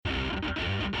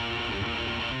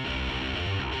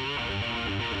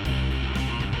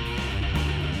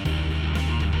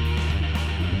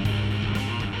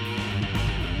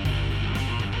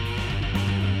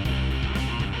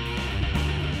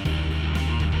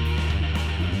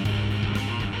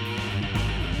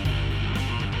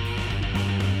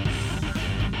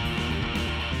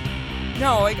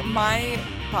No, like, my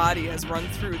body has run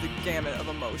through the gamut of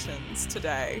emotions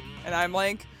today. And I'm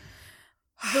like...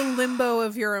 The limbo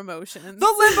of your emotions.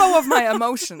 The limbo of my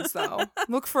emotions, though.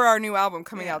 Look for our new album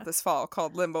coming out this fall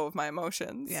called Limbo of My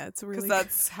Emotions. Yeah, it's really... Because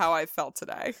that's how I felt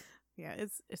today. Yeah,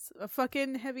 it's a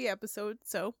fucking heavy episode,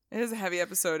 so... It is a heavy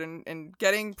episode, and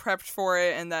getting prepped for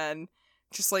it, and then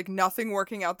just, like, nothing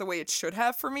working out the way it should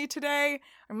have for me today.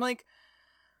 I'm like...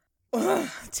 Ugh.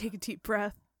 Take a deep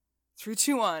breath. 3,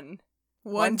 2, 1.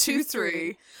 1, 2,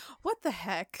 3. What the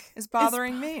heck is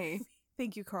bothering me?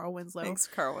 Thank you, Carl Winslow. Thanks,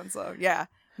 Carl Winslow. Yeah.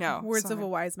 No. Words of a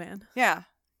wise man. Yeah.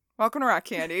 Welcome to Rock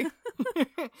Candy.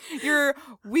 Your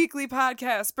weekly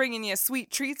podcast bringing you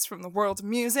sweet treats from the world of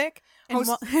music.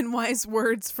 And wise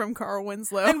words from Carl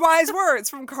Winslow. And wise words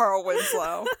from Carl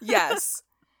Winslow. Yes.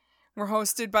 We're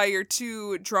hosted by your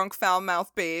two drunk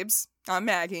foul-mouthed babes. I'm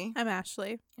Maggie. I'm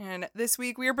Ashley. And this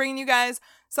week we are bringing you guys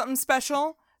something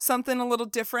special, something a little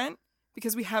different,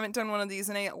 because we haven't done one of these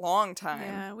in a long time.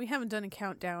 Yeah, we haven't done a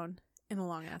countdown in a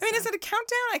long ass I mean, time. is it a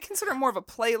countdown? I consider it more of a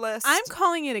playlist. I'm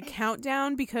calling it a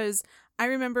countdown because I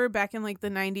remember back in like the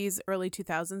 90s, early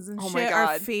 2000s and my shit, God.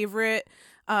 our favorite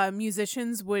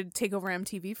musicians would take over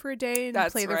MTV for a day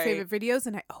and play their favorite videos,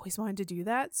 and I always wanted to do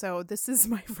that, so this is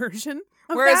my version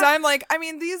of Whereas that. I'm like, I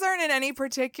mean, these aren't in any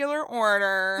particular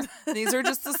order. These are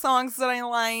just the songs that I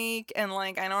like, and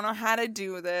like, I don't know how to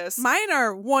do this. Mine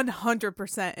are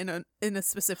 100% in a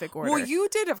specific order. Well, you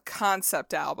did a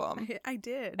concept album. I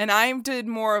did. And I did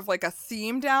more of like a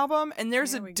themed album, and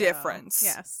there's There a we go. difference.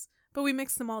 Yes. But we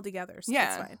mixed them all together, so Yeah.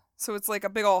 that's fine. So it's like a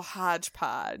big old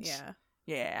hodgepodge. Yeah.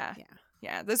 Yeah. Yeah.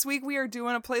 Yeah. This week we are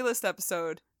doing a playlist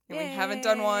episode, and we haven't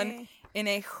done one in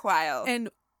a while. And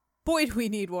boy, do we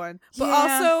need one. But Yeah.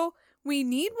 also, we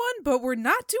need one, but we're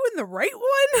not doing the right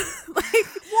one. Like,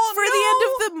 Well, for no. the end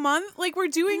of the month, like, we're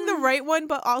doing the right one,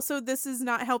 but also this is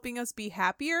not helping us be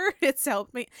happier.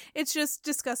 It's just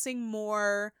discussing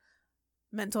more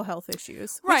mental health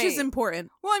issues, which is Right.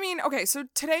 important. Well, I mean, okay, so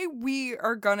today we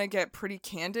are gonna get pretty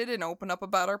candid and open up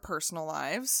about our personal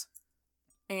lives.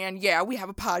 And yeah, we have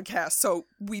a podcast, so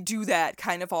we do that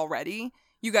kind of already.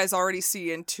 You guys already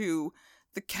see into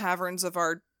the caverns of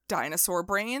our dinosaur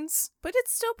brains. But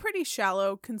it's still pretty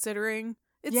shallow considering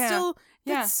it's Yeah.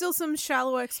 it's still some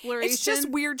shallow exploration. It's just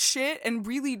weird shit and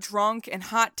really drunk and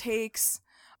hot takes.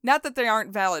 Not that they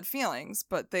aren't valid feelings,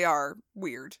 but they are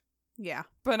weird. Yeah.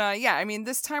 But yeah, I mean,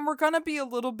 this time we're gonna be a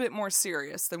little bit more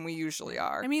serious than we usually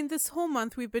are. I mean, this whole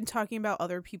month we've been talking about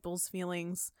other people's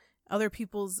feelings, other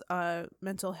people's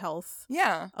mental health,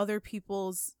 other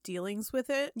people's dealings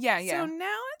with it. Yeah. So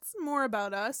now it's more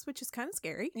about us, which is kind of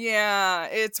scary. Yeah,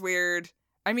 it's weird.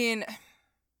 I mean,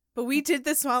 but we did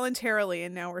this voluntarily,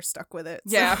 and now we're stuck with it.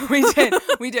 So. yeah,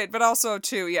 we did. But also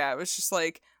too, yeah, it was just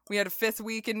like we had a 5th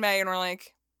week in May, and we're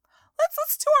like,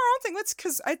 let's do our own thing.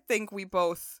 Because I think we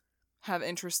both have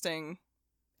interesting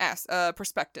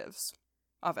perspectives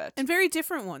of it. And very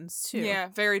different ones, too. Yeah,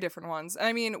 very different ones.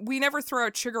 I mean, we never throw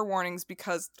out trigger warnings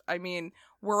because, I mean,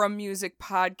 we're a music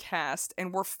podcast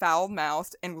and we're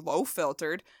foul-mouthed and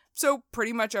low-filtered. So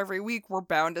pretty much every week we're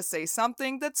bound to say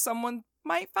something that someone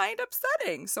might find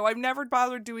upsetting. So I've never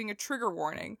bothered doing a trigger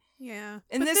warning. Yeah.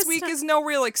 And this week is no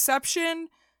real exception.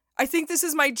 I think this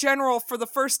is my general for the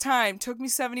first time. Took me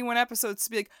 71 episodes to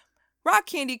be like, Rock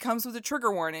Candy comes with a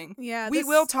trigger warning. Yeah. We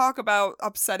will talk about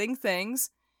upsetting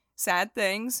things, sad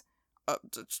things,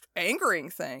 just angering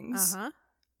things. Uh-huh.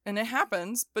 And it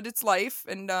happens, but it's life.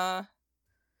 And,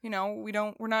 you know,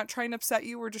 we're not trying to upset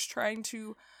you. We're just trying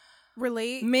to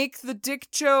relate, make the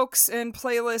dick jokes and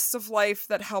playlists of life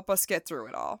that help us get through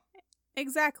it all.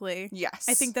 Exactly. Yes.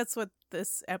 I think that's what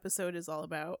this episode is all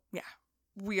about. Yeah.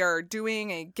 We are doing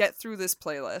a get through this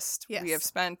playlist. Yes. We have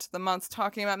spent the month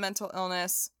talking about mental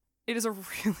illness.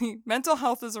 Mental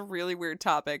health is a really weird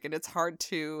topic, and it's hard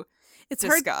to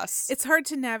discuss. It's hard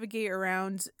to navigate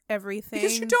around everything.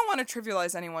 Because you don't want to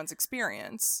trivialize anyone's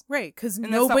experience. Right, because And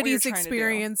that's not what you're nobody's trying to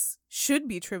experience should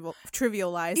be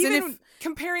trivialized. Even and if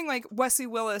comparing, like, Wesley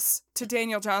Willis to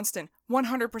Daniel Johnston,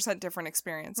 100% different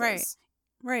experiences.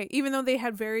 Right. Even though they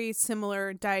had very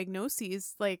similar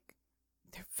diagnoses, like,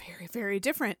 they're very, very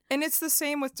different. And it's the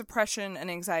same with depression and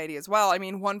anxiety as well. I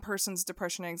mean, one person's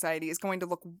depression and anxiety is going to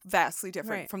look vastly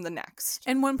different from the next.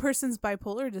 And one person's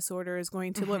bipolar disorder is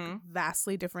going to look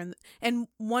vastly different. And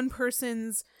one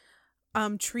person's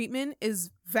treatment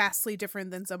is vastly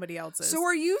different than somebody else's. So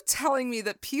are you telling me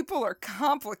that people are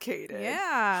complicated?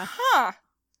 Yeah. Huh.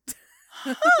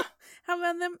 How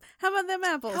about them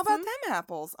apples? How about them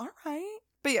apples? All right.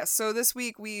 But yes, so this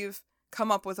week we've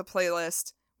come up with a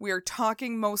playlist. We are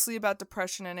talking mostly about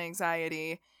depression and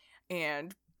anxiety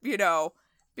and, you know,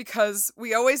 because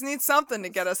we always need something to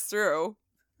get us through.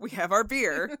 We have our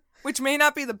beer, which may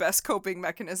not be the best coping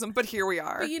mechanism, but here we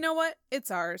are. But you know what?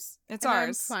 It's ours. It's and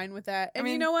ours. I'm fine with that. And I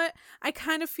mean, you know what? I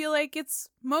kind of feel like it's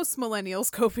most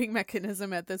millennials' coping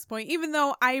mechanism at this point, even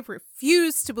though I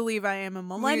refuse to believe I am a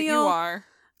millennial. You are.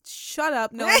 Shut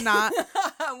up. No, I'm not.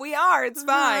 We are. It's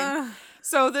fine.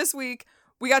 So this week,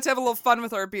 we got to have a little fun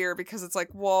with our beer because it's like,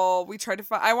 well, we tried to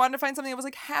find, I wanted to find something that was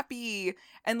like happy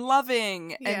and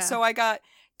loving. Yeah. And so I got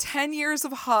 10 years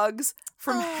of hugs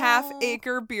from Half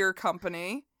Acre Beer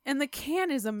Company. And the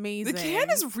can is amazing. The can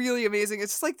is really amazing.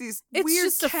 It's just like these it's weird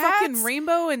just cats a fucking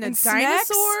rainbow and a snacks.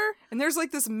 dinosaur. And there's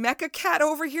like this mecha cat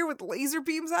over here with laser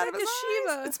beams out of his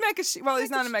Mecha eyes. It's Mecha Shiva. Well,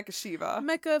 he's not a Mecha Shiva.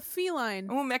 Mecha feline.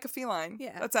 Oh, Mecha feline.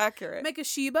 Yeah. That's accurate. Mecha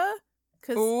Shiba.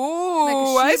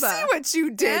 Ooh, I see what you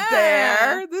did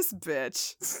there. This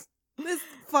bitch. This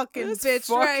fucking This bitch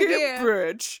fucking right here.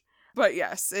 bitch. But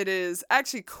yes, it is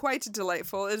actually quite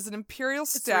delightful. It is an imperial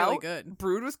stout really good.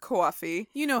 brewed with coffee.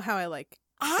 You know how I like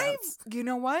stouts. You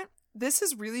know what? This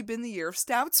has really been the year of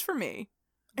stouts for me.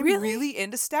 I'm Really? really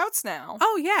into stouts now.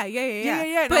 Oh yeah.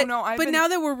 Yeah. But, I've but been now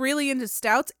that we're really into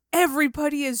stouts,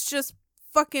 everybody is just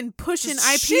fucking pushing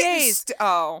IPAs.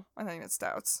 Oh, I think it's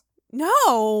stouts.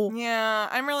 No. Yeah,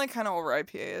 I'm really kind of over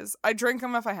IPAs. I drink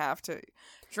them if I have to.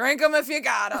 Drink them if you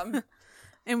got them.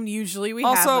 And usually we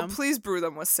have Also, them. please brew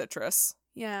them with citrus.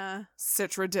 Yeah.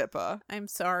 Citra Dippa. I'm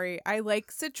sorry. I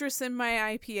like citrus in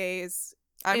my IPAs.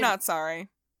 I'm not sorry.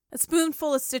 A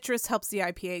spoonful of citrus helps the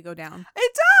IPA go down.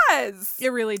 It does. It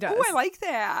really does. Oh, I like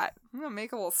that. I'm gonna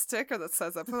make a little sticker that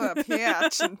says I put a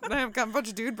PH, and then I've got a bunch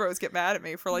of dude bros get mad at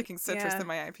me for liking citrus in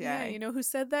my IPA. Yeah, you know who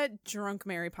said that? Drunk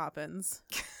Mary Poppins.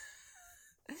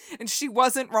 And she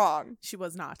wasn't wrong. She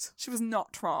was not. She was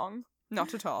not wrong.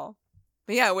 Not at all.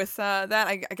 But yeah, with that,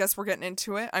 I guess we're getting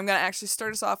into it. I'm gonna actually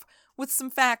start us off with some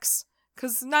facts,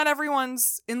 because not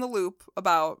everyone's in the loop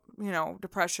about,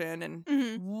 depression and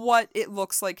what it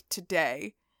looks like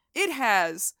today. It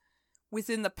has,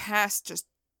 within the past just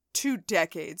 2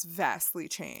 decades, vastly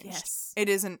changed. Yes. It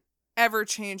is an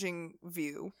ever-changing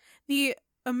view. The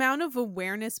amount of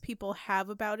awareness people have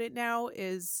about it now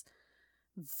is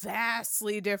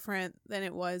vastly different than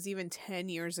it was even 10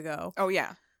 years ago. Oh,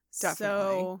 yeah. Definitely.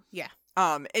 So, yeah.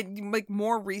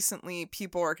 More recently,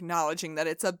 people are acknowledging that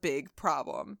it's a big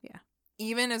problem. Yeah.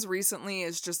 Even as recently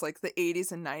as just like the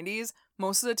 80s and 90s,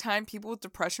 most of the time people with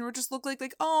depression would just look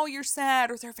like, oh, you're sad,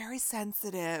 or they're very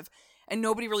sensitive. And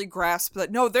nobody really grasped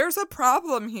that, no, there's a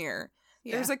problem here.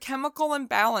 Yeah. There's a chemical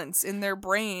imbalance in their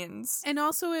brains. And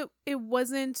also, it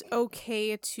wasn't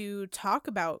okay to talk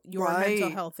about your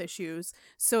mental health issues.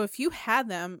 So if you had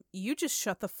them, you just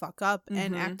shut the fuck up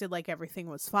and acted like everything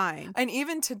was fine. And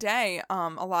even today,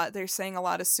 they're saying a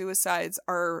lot of suicides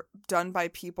are done by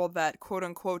people that, quote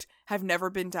unquote, have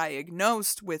never been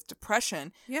diagnosed with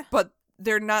depression. Yeah. But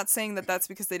they're not saying that that's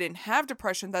because they didn't have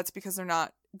depression. That's because they're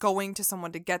not going to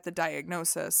someone to get the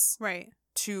diagnosis. Right.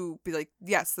 To be like,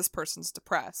 yes, this person's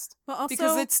depressed. But also,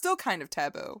 because it's still kind of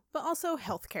taboo. But also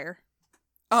healthcare.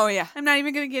 Oh, yeah. I'm not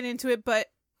even going to get into it, but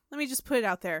let me just put it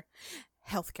out there.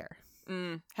 Healthcare.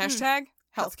 Hashtag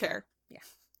healthcare. Yeah.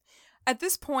 At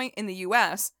this point in the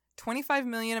U.S., 25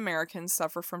 million Americans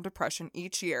suffer from depression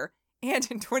each year. And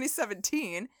in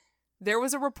 2017, there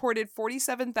was a reported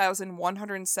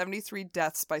 47,173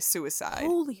 deaths by suicide.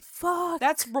 Holy fuck.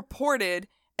 That's reported.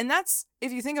 And that's,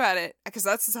 if you think about it, because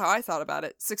that's how I thought about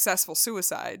it, successful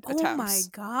suicide attempts. Oh my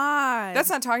God. That's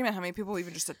not talking about how many people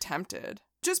even just attempted.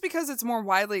 Just because it's more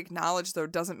widely acknowledged, though,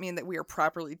 doesn't mean that we are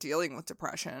properly dealing with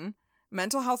depression.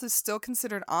 Mental health is still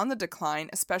considered on the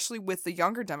decline, especially with the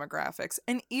younger demographics,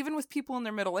 and even with people in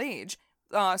their middle age.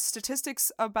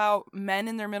 Statistics about men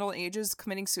in their middle ages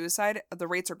committing suicide, the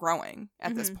rates are growing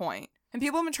at this point. And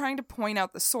people have been trying to point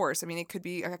out the source. I mean, it could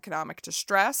be economic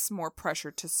distress, more pressure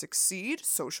to succeed,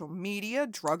 social media,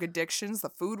 drug addictions, the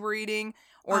food we're eating,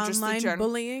 or just the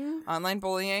bullying. Online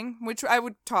bullying, which I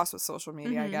would toss with social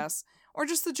media, I guess. Or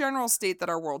just the general state that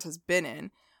our world has been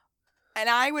in. And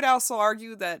I would also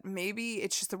argue that maybe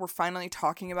it's just that we're finally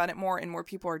talking about it more and more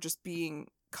people are just being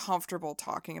comfortable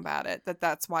talking about it.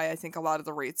 That's why I think a lot of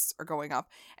the rates are going up.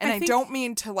 And I don't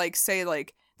mean to say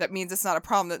that means it's not a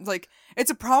problem. That it's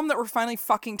a problem that we're finally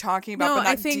fucking talking about, but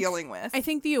not dealing with. I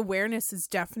think the awareness is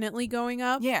definitely going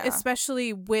up. Yeah.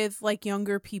 Especially with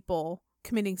younger people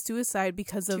committing suicide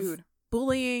because of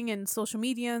bullying and social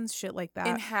media and shit like that.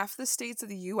 In half the states of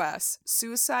the U.S.,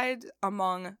 suicide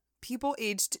among people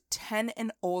aged 10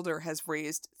 and older has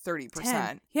raised 30%.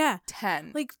 10. Yeah.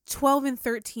 10. 12 and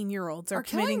 13-year-olds are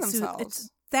killing committing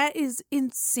themselves. That is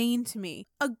insane to me.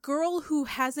 A girl who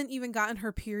hasn't even gotten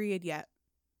her period yet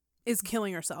is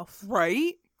killing herself.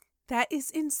 Right? That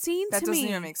is insane to me. That doesn't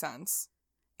even make sense.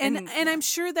 And I'm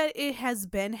sure that it has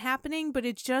been happening, but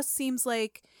it just seems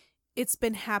like it's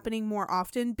been happening more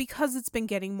often because it's been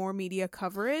getting more media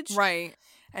coverage. Right.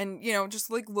 And,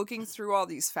 just like looking through all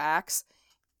these facts,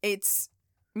 it's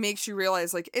makes you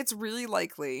realize like it's really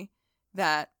likely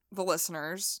that the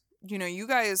listeners, you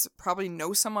guys probably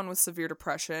know someone with severe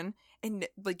depression, and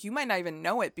like you might not even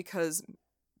know it because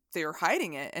they're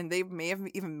hiding it and they may have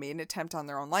even made an attempt on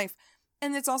their own life.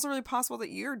 And it's also really possible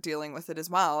that you're dealing with it as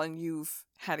well and you've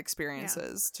had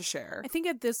experiences to share. I think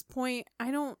at this point, I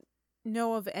don't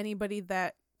know of anybody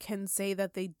that can say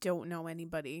that they don't know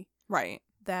anybody. Right.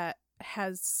 That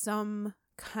has some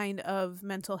kind of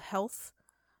mental health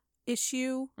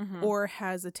issue or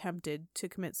has attempted to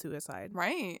commit suicide.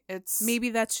 Right. Maybe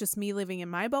that's just me living in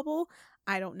my bubble.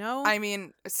 I don't know. I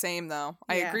mean, same though.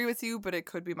 I agree with you, but it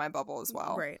could be my bubble as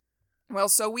well. Right. Well,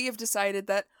 so we have decided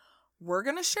that we're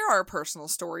going to share our personal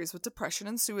stories with depression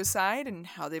and suicide and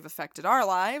how they've affected our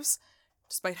lives,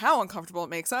 despite how uncomfortable it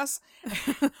makes us.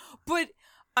 But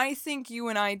I think you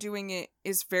and I doing it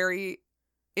is very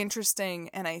interesting,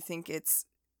 and I think it's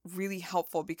really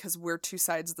helpful because we're two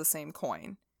sides of the same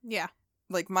coin. Yeah.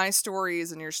 Like, my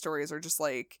stories and your stories are just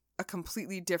like a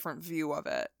completely different view of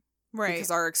it. Right.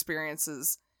 Because our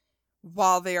experiences,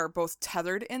 while they are both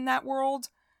tethered in that world,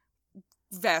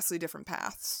 vastly different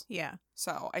paths. Yeah.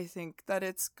 So I think that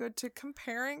it's good to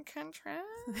compare and contrast.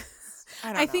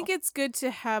 I think it's good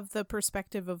to have the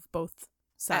perspective of both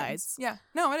sides. Yeah.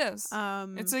 No, it is.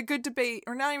 It's a good debate,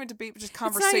 or not even debate, but just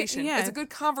conversation. It's a good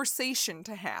conversation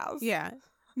to have. Yeah.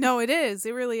 No, it is.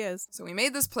 It really is. So we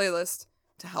made this playlist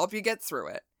to help you get through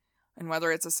it. And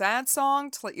whether it's a sad song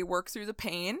to let you work through the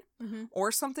pain,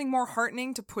 or something more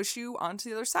heartening to push you onto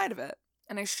the other side of it.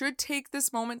 And I should take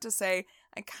this moment to say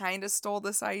I kind of stole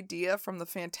this idea from the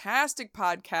fantastic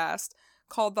podcast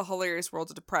called The Hilarious World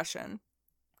of Depression.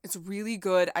 It's really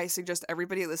good. I suggest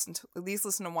everybody at least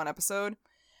listen to one episode.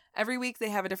 Every week they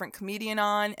have a different comedian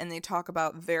on, and they talk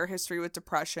about their history with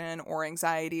depression or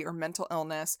anxiety or mental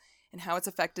illness and how it's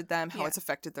affected them, how it's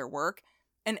affected their work.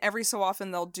 And every so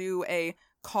often they'll do a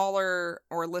caller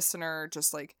or listener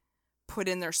just like put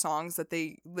in their songs that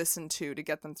they listen to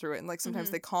get them through it. And like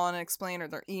sometimes they call in and explain, or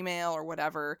their email or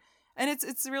whatever. And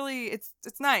it's really, it's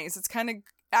nice. It's kind of,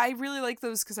 I really like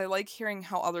those because I like hearing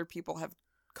how other people have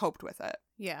coped with it.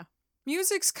 Yeah.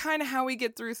 Music's kind of how we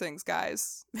get through things,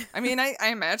 guys. I mean, I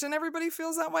imagine everybody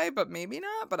feels that way, but maybe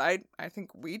not. But I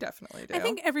think we definitely do. I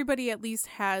think everybody at least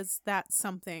has that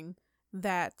something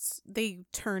that they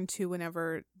turn to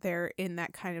whenever they're in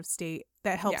that kind of state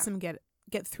that helps them get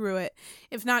through it.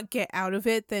 If not get out of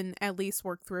it, then at least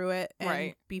work through it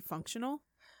and be functional.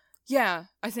 Yeah.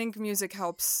 I think music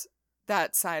helps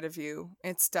that side of you.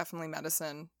 It's definitely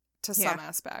medicine to some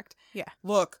aspect. Yeah.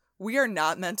 Look, we are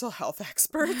not mental health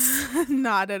experts.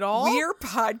 Not at all. We are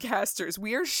podcasters.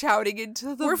 We are shouting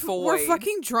into the void. We're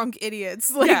fucking drunk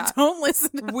idiots. Like, don't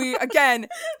listen to again,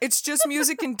 it's just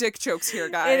music and dick jokes here,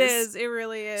 guys. It is. It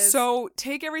really is. So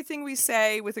take everything we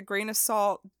say with a grain of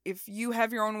salt. If you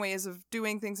have your own ways of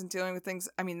doing things and dealing with things,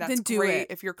 I mean, that's great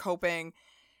if you're coping.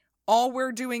 All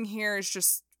we're doing here is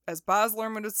just, as Baz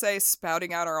Luhrmann would say,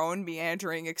 spouting out our own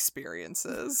meandering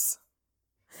experiences.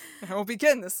 And we'll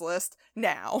begin this list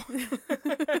now.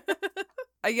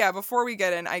 Before we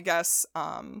get in, I guess,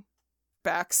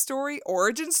 backstory,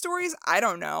 origin stories? I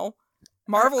don't know.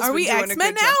 Marvel's Are been we doing X-Men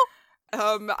a good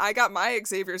job. I got my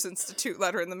Xavier's Institute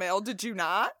letter in the mail. Did you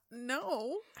not?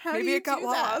 No. How Maybe do you it got do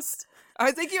lost. That?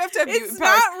 I think you have to have mutant It's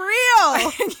powers. not real!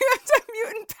 I think you have to have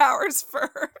mutant powers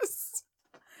first.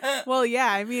 Well, yeah,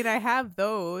 I mean, I have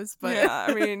those, but... Yeah,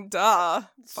 I mean, duh.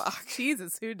 Fuck.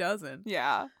 Jesus, who doesn't?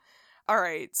 Yeah. All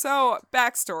right, so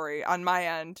backstory on my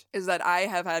end is that I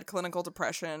have had clinical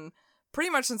depression pretty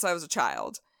much since I was a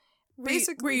child.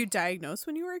 Were you diagnosed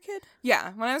when you were a kid?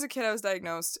 Yeah, when I was a kid, I was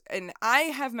diagnosed, and I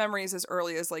have memories as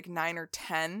early as like 9 or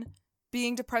 10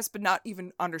 being depressed, but not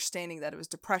even understanding that it was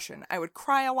depression. I would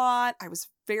cry a lot. I was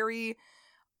very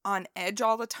on edge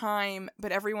all the time,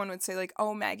 but everyone would say like,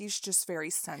 oh, Maggie's just very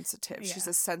sensitive. Yeah. She's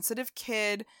a sensitive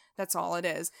kid. That's all it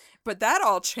is. But that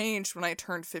all changed when I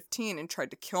turned 15 and tried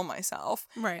to kill myself.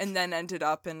 Right. And then ended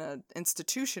up in an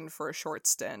institution for a short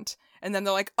stint. And then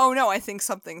they're like, oh no, I think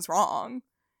something's wrong.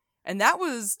 And that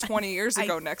was 20 years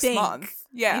ago next month.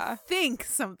 Yeah. I think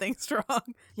something's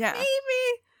wrong. Yeah.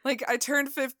 Maybe. Like I turned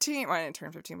 15. Well, I didn't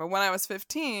turn 15, but when I was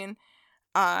 15,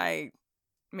 I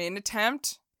made an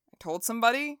attempt. I told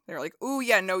somebody. They were like, ooh,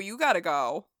 yeah, no, you gotta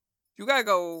go. You gotta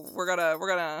go. We're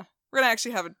gonna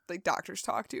actually have like doctors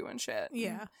talk to you and shit.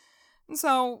 Yeah.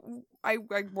 So I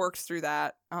worked through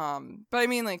that. But I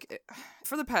mean, like,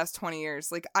 for the past 20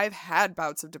 years, like, I've had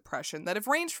bouts of depression that have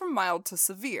ranged from mild to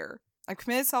severe. I've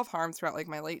committed self-harm throughout, like,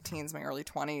 my late teens, my early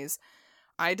 20s.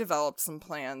 I developed some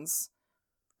plans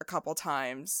a couple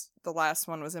times. The last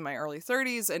one was in my early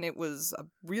 30s, and it was a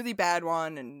really bad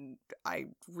one, and I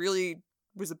really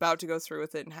was about to go through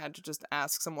with it and had to just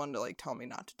ask someone to, like, tell me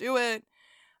not to do it.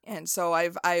 And so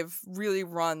I've really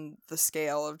run the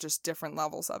scale of just different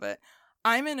levels of it.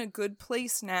 I'm in a good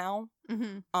place now.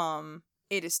 Mm-hmm.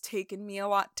 It has taken me a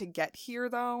lot to get here,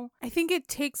 though. I think it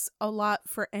takes a lot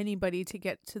for anybody to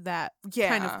get to that Yeah.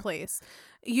 kind of place.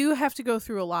 You have to go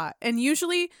through a lot. And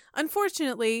usually,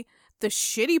 unfortunately, the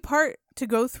shitty part to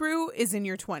go through is in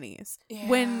your 20s. Yeah.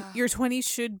 When your 20s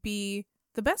should be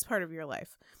the best part of your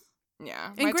life.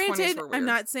 Yeah. And my granted, 20s were I'm weird.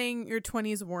 not saying your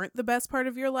 20s weren't the best part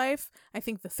of your life. I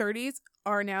think the 30s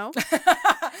are now.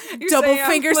 You're Double saying I'm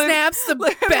finger living snaps, the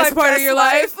my best part of your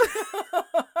life.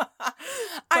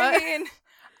 I mean,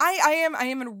 I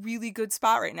am in a really good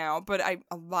spot right now, but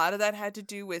a lot of that had to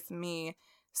do with me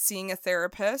seeing a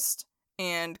therapist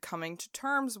and coming to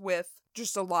terms with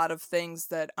just a lot of things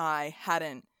that I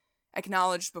hadn't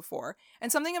acknowledged before.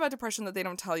 And something about depression that they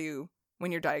don't tell you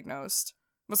when you're diagnosed.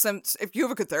 Well, if you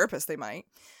have a good therapist, they might.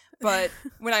 But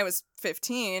when I was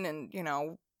 15 and,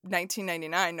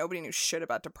 1999, nobody knew shit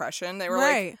about depression. They were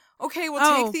like, okay,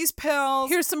 we'll take these pills.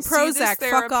 Here's some see this Prozac,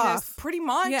 fuck off. Pretty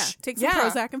much. Yeah, take some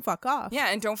Prozac and fuck off.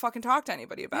 Yeah, and don't fucking talk to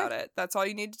anybody about it. That's all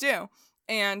you need to do.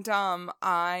 And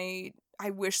I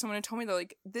wish someone had told me that,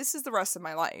 like, this is the rest of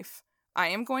my life. I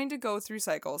am going to go through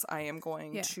cycles. I am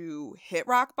going to hit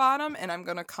rock bottom, and I'm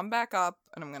going to come back up,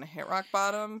 and I'm going to hit rock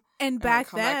bottom. And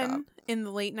back then, in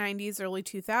the late 90s, early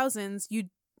 2000s,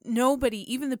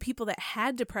 nobody, even the people that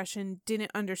had depression,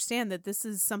 didn't understand that this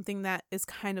is something that is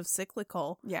kind of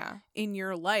cyclical in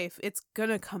your life. It's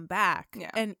going to come back.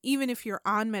 Yeah. And even if you're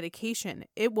on medication,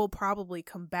 it will probably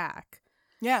come back.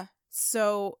 Yeah.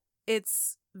 So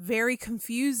it's very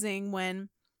confusing when,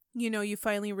 you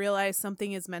finally realize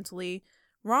something is mentally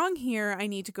wrong here. I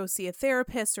need to go see a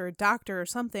therapist or a doctor or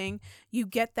something. You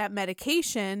get that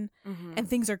medication and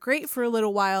things are great for a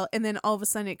little while. And then all of a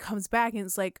sudden it comes back and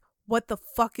it's like, what the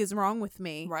fuck is wrong with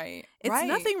me? Right. It's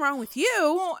nothing wrong with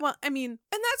you. Well, I mean.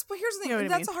 And here's the thing.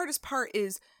 That's the hardest part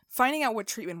is finding out what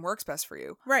treatment works best for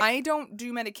you. Right. I don't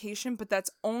do medication, but that's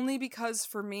only because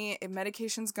for me, if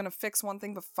medication's going to fix one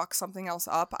thing but fuck something else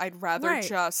up, I'd rather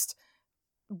just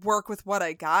work with what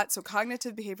I got. So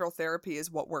cognitive behavioral therapy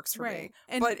is what works for me.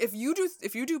 But if you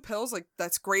do pills, like,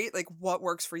 that's great. Like, what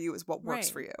works for you is what works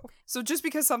for you. So just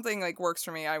because something, like, works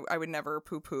for me, I would never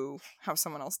poo-poo how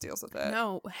someone else deals with it.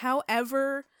 No.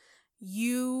 However,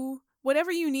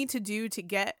 whatever you need to do to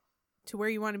get to where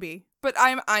you want to be. But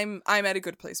I'm at a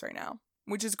good place right now,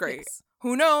 which is great. Yes.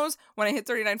 Who knows? When I hit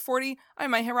 39, 40, I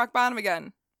might hit rock bottom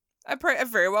again. I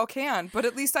very well can, but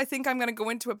at least I think I'm going to go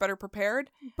into it better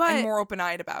prepared and more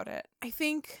open-eyed about it. I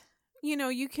think,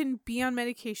 you can be on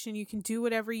medication, you can do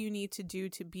whatever you need to do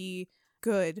to be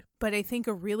good, but I think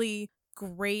a really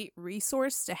great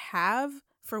resource to have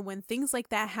for when things like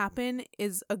that happen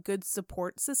is a good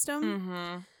support system.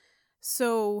 Mm-hmm.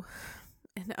 So,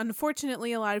 and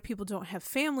unfortunately, a lot of people don't have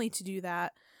family to do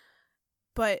that,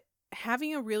 but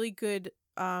having a really good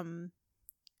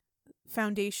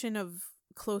foundation of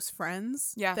close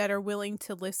friends that are willing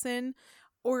to listen,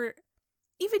 or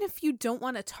even if you don't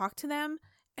want to talk to them,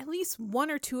 at least one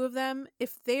or two of them,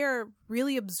 if they're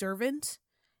really observant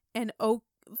and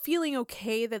feeling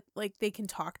okay that, like, they can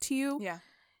talk to you. Yeah.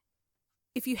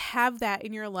 If you have that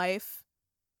in your life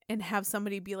and have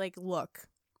somebody be like, look,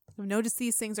 I've noticed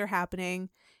these things are happening.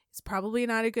 It's probably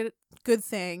not a good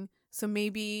thing. So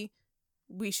maybe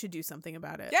we should do something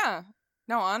about it. Yeah.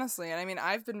 No, honestly. And I mean,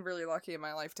 I've been really lucky in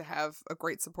my life to have a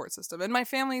great support system. And my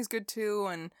family's good too.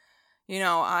 And,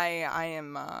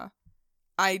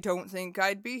 I don't think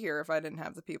I'd be here if I didn't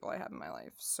have the people I have in my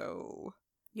life. So,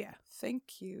 yeah.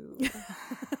 Thank you.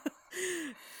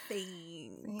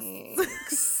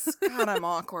 Thanks. God, I'm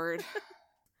awkward.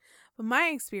 But my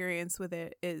experience with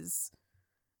it is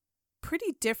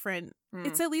pretty different.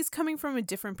 It's at least coming from a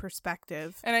different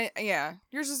perspective. And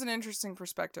yours is an interesting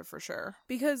perspective for sure.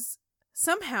 Because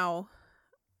somehow,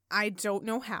 I don't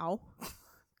know how.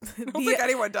 I don't think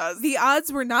anyone does. The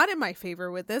odds were not in my favor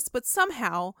with this, but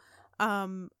somehow,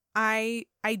 I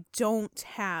don't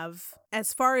have,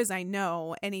 as far as I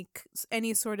know, any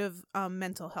sort of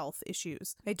mental health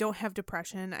issues. I don't have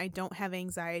depression. I don't have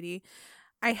anxiety.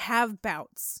 I have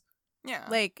bouts. Yeah.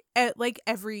 Like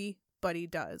everybody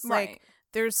does. Right. Like,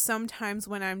 there's some times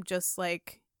when I'm just,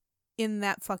 like, in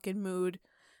that fucking mood.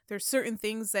 There's certain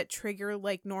things that trigger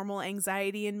like normal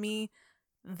anxiety in me.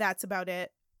 That's about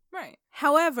it. Right.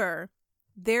 However,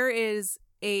 there is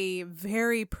a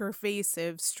very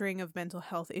pervasive string of mental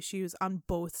health issues on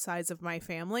both sides of my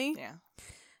family. Yeah.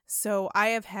 So I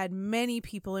have had many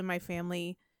people in my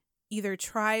family either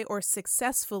try or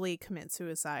successfully commit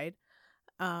suicide.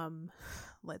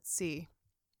 Let's see.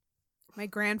 My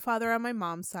grandfather on my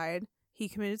mom's side, he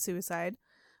committed suicide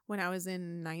when I was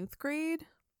in 9th grade.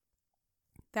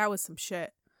 That was some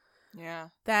shit. Yeah.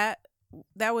 That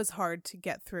was hard to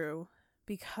get through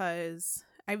because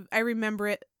I remember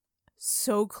it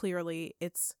so clearly.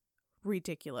 It's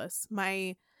ridiculous.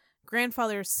 My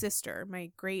grandfather's sister,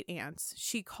 my great aunt,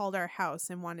 she called our house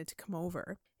and wanted to come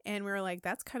over. And we were like,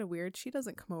 that's kind of weird. She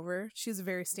doesn't come over. She's a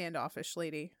very standoffish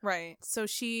lady. Right. So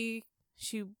she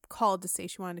called to say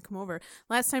she wanted to come over.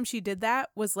 Last time she did that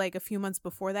was like a few months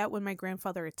before that when my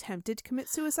grandfather attempted to commit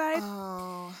suicide.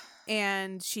 Oh.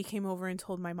 And she came over and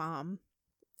told my mom.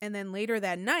 And then later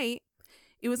that night,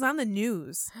 it was on the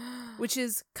news, which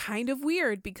is kind of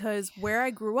weird because where I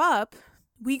grew up,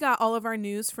 we got all of our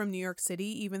news from New York City,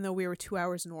 even though we were 2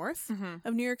 hours north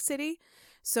of New York City.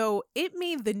 So it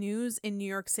made the news in New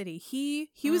York City. He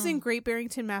was in Great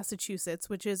Barrington, Massachusetts,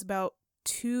 which is about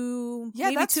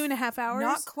maybe 2.5 hours.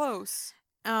 Not close.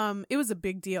 It was a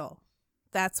big deal.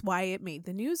 That's why it made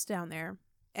the news down there.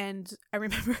 And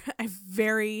I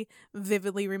very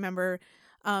vividly remember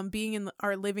being in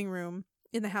our living room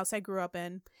in the house I grew up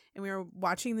in, and we were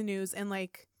watching the news, and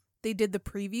like they did the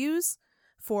previews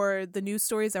for the news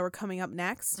stories that were coming up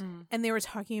next, and they were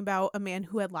talking about a man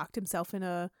who had locked himself in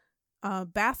a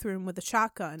bathroom with a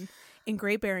shotgun in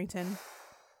Great Barrington,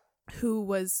 who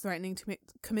was threatening to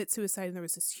commit suicide, and there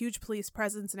was this huge police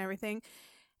presence and everything.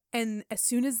 And as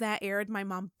soon as that aired, my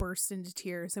mom burst into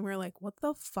tears, and we were like, what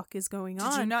the fuck is going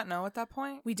on? Did you not know at that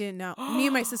point? We didn't know. Me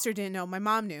and my sister didn't know. My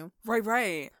mom knew.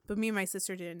 Right. But me and my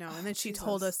sister didn't know. And then she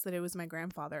told us that it was my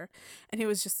grandfather. And it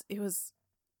was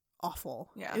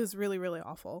awful. Yeah. It was really, really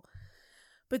awful.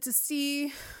 But to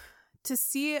see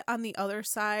it on the other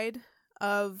side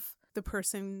of the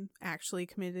person actually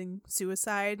committing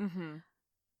suicide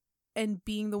and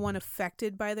being the one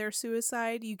affected by their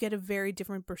suicide, you get a very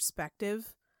different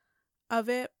perspective of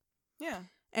it. Yeah.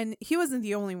 And he wasn't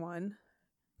the only one,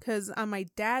 because on my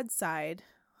dad's side,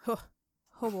 oh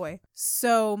boy.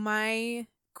 So my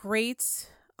great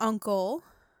uncle,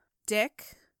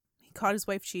 Dick, he caught his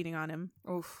wife cheating on him.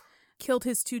 Oof. Killed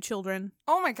his 2 children.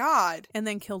 Oh my God. And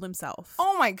then killed himself.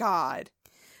 Oh my God.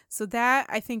 So that,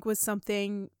 I think, was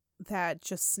something that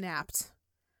just snapped.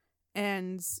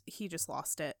 And he just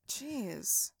lost it.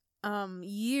 Jeez.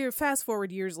 Fast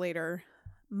forward years later,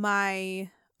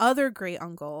 my other great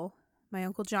uncle, my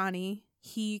Uncle Johnny,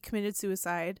 he committed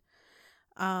suicide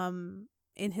in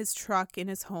his truck in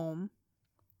his home,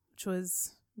 which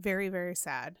was very, very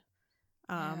sad.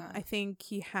 I think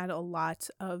he had a lot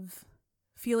of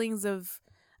feelings of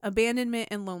abandonment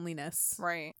and loneliness.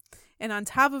 Right. And on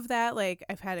top of that, like,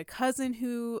 I've had a cousin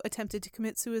who attempted to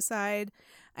commit suicide.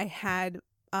 I had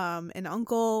an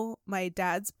uncle, my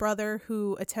dad's brother,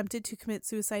 who attempted to commit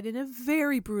suicide in a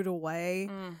very brutal way.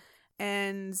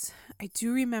 And I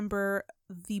do remember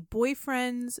the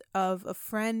boyfriend of a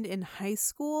friend in high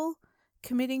school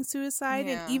committing suicide.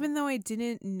 Yeah. And even though I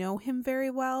didn't know him very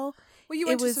well. Well, you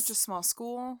went to such a small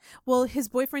school. Well, his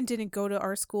boyfriend didn't go to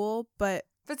our school, but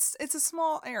it's a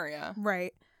small area.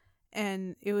 Right.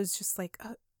 And it was just like,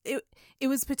 it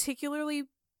was particularly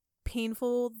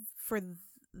painful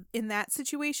in that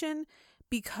situation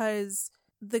because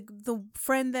the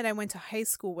friend that I went to high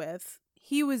school with,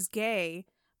 he was gay,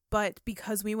 but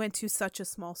because we went to such a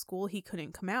small school, he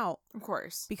couldn't come out. Of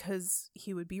course. Because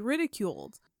he would be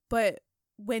ridiculed. But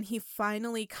when he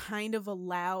finally kind of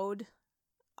allowed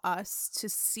us to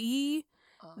see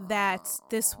that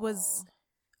this was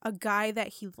a guy that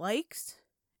he liked,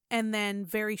 and then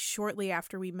very shortly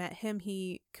after we met him,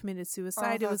 he committed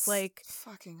suicide. It was like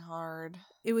fucking hard.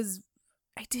 It was.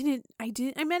 I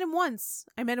met him once.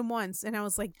 And I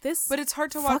was like, this. But it's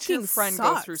hard to watch your friend sucks.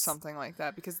 go through something like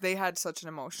that because they had such an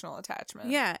emotional attachment.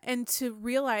 Yeah, and to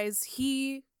realize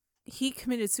he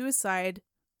committed suicide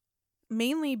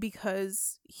mainly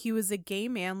because he was a gay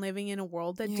man living in a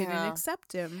world that didn't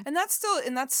accept him. And that's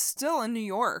still in New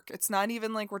York. It's not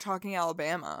even like we're talking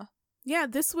Alabama. Yeah,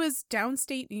 this was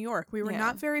downstate New York. We were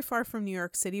not very far from New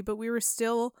York City, but we were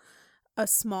still a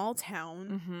small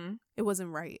town. It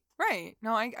wasn't right. Right.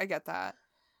 No, I get that.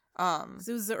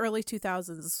 It was the early 2000s.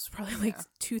 This was probably like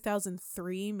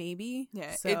 2003, maybe.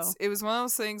 Yeah, so. It was one of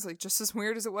those things, like, just as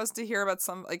weird as it was to hear about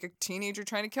some, like, a teenager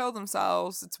trying to kill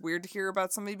themselves, it's weird to hear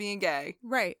about somebody being gay.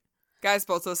 Right. Guys,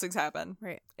 both those things happen.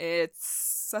 Right.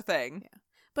 It's a thing. Yeah.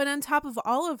 But on top of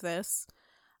all of this,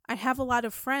 I have a lot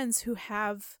of friends who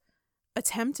have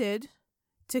attempted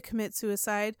to commit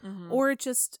suicide or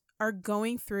just are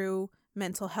going through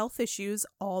mental health issues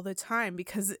all the time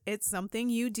because it's something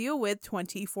you deal with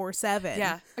 24/7.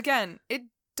 Yeah. Again, it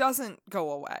doesn't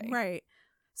go away. Right.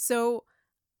 So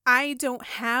I don't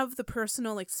have the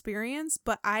personal experience,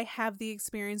 but I have the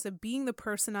experience of being the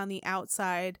person on the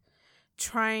outside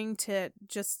trying to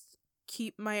just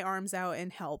keep my arms out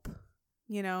and help,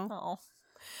 you know? Oh.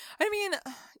 I mean,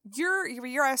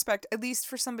 your aspect, at least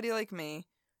for somebody like me,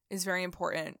 is very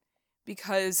important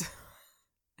because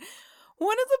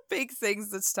one of the big things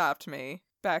that stopped me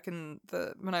back when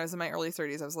I was in my early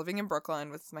 30s, I was living in Brooklyn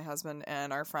with my husband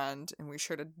and our friend, and we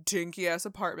shared a dinky ass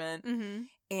apartment,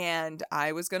 and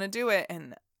I was gonna do it,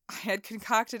 and I had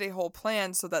concocted a whole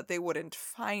plan so that they wouldn't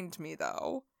find me,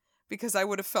 though, because I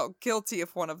would have felt guilty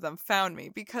if one of them found me,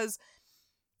 because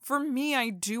for me, I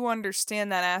do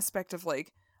understand that aspect of,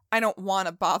 like, I don't want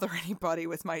to bother anybody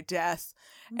with my death.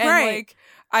 And, like,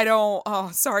 I don't,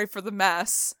 sorry for the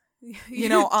mess. You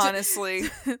know, honestly,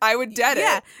 I would dead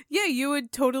it. Yeah, you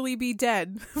would totally be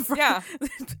dead. From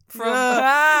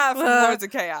Lords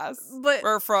of Chaos.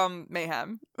 Or from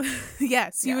Mayhem.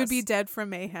 Yes, you would be dead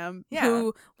from Mayhem. Yeah.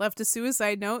 Who left a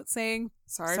suicide note saying,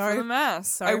 Sorry for the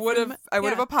mess. I would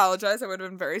have apologized. I would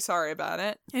have been very sorry about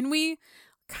it. And we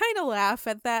kind of laugh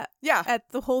at that. Yeah. At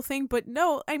the whole thing. But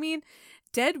no, I mean,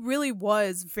 Dead really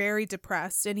was very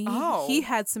depressed, and he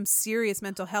had some serious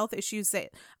mental health issues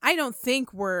that I don't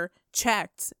think were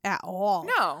checked at all.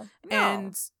 No.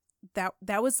 And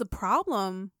that was the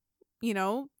problem, you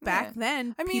know, back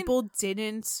then. I mean, people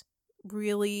didn't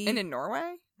really... And in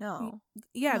Norway? No.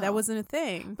 Yeah, that wasn't a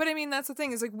thing. But I mean, that's the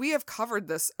thing, is like, we have covered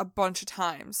this a bunch of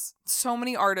times. So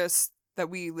many artists that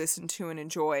we listen to and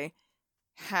enjoy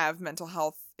have mental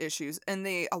health issues, and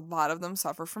a lot of them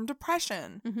suffer from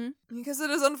depression because it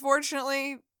is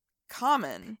unfortunately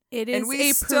common. It is, and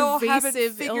we still haven't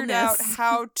figured out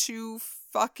how to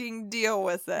fucking deal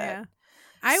with it. Yeah.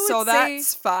 I would so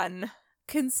that's fun.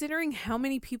 Considering how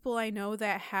many people I know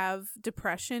that have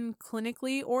depression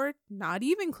clinically or not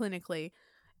even clinically,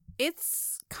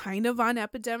 it's kind of on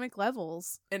epidemic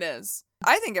levels. It is.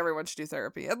 I think everyone should do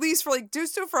therapy. At least for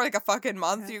just do it for like a fucking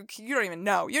month. Yeah. You don't even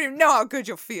know. You don't even know how good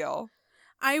you'll feel.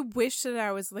 I wish that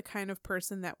I was the kind of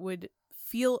person that would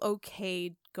feel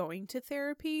okay going to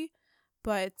therapy,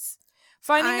 but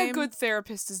finding a good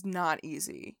therapist is not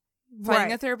easy.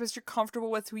 Finding a therapist you're comfortable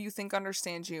with, who you think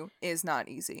understands you, is not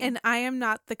easy. And I am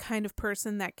not the kind of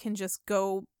person that can just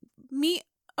go meet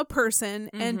a person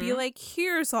and be like,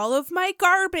 here's all of my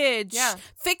garbage. Yeah.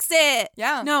 Fix it.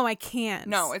 Yeah. No, I can't.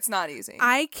 No, it's not easy.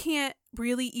 I can't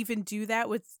really even do that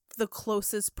with the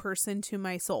closest person to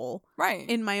my soul. Right.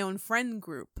 In my own friend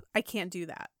group. I can't do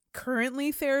that.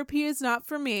 Currently, therapy is not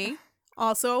for me.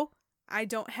 Also, I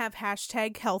don't have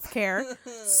 #healthcare.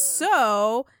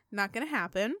 So, not gonna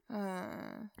happen.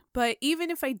 But even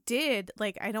if I did,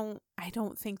 like, I don't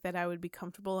think that I would be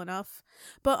comfortable enough.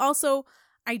 But also,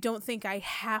 I don't think I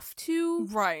have to.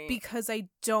 Right. Because I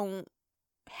don't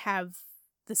have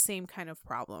the same kind of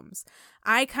problems.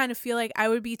 I kind of feel like I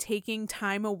would be taking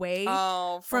time away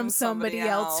from somebody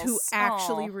else who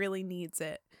actually really needs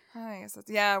it. I guess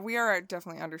we are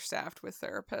definitely understaffed with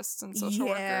therapists and social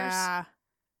workers.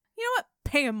 You know what?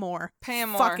 Pay them more. Pay them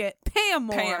more. Fuck it. Pay them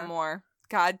more. Pay them more.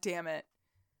 God damn it.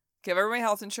 Give everybody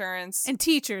health insurance. And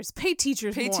teachers. Pay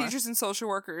teachers more. Pay teachers and social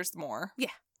workers more. Yeah.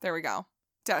 There we go.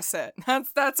 That's it.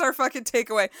 That's our fucking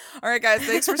takeaway. All right, guys.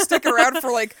 Thanks for sticking around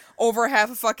for like over half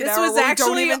a fucking hour. This was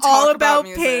actually all about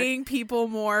paying people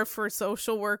more for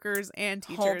social workers and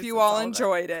teachers. Hope you all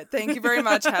enjoyed it. Thank you very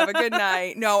much. Have a good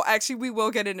night. No, actually, we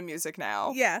will get into music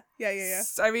now. Yeah.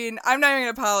 I mean, I'm not even gonna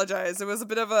apologize. It was a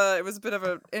bit of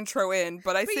a intro in,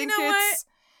 but I think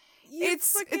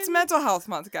it's Mental Health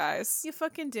Month, guys. You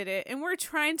fucking did it, and we're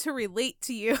trying to relate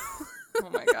to you. Oh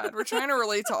my god, we're trying to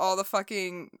relate to all the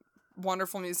fucking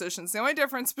wonderful musicians. The only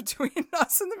difference between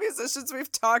us and the musicians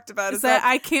we've talked about is that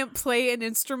I can't play an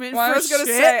instrument. I was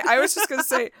just gonna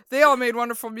say they all made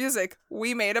wonderful music.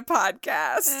 We made a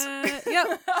podcast.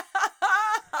 Yep.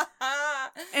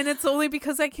 And it's only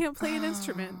because I can't play an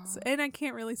instrument, and I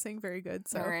can't really sing very good.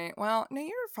 So, all right. Well, no,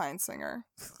 you're a fine singer.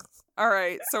 All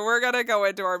right, so we're gonna go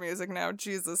into our music now.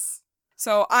 Jesus.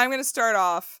 So I'm gonna start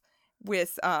off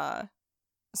with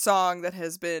song that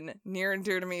has been near and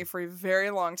dear to me for a very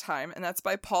long time, and that's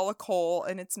by Paula Cole,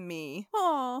 and it's Me.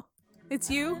 Aw, it's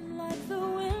you? Like the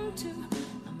winter,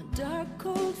 I'm a dark,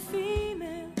 cold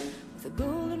female with a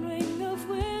golden ring of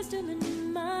wisdom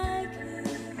in my cave.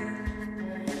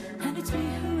 And it's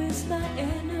me who is my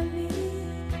enemy.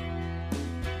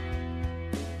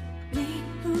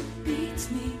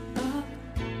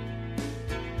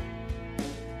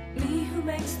 who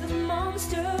makes the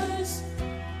monsters.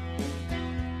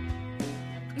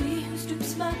 Me who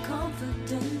strips my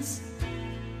confidence.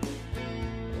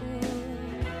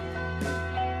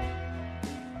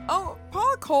 Oh,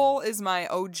 Paula Cole is my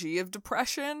OG of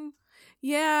depression.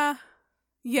 Yeah.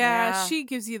 Yeah, she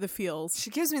gives you the feels.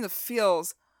 She gives me the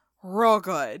feels real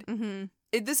good. Mm-hmm.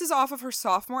 This is off of her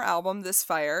sophomore album, This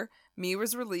Fire. Me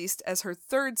was released as her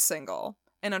third single.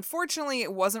 And unfortunately,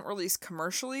 it wasn't released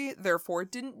commercially, therefore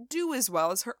it didn't do as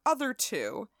well as her other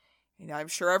two. And I'm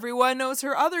sure everyone knows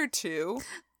her other two.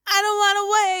 I don't want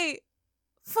to wait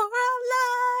for our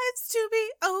lives to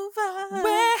be over.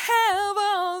 Where have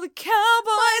all the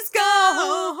cowboys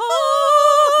gone?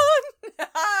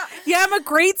 Yeah, I'm a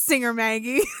great singer,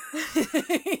 Maggie.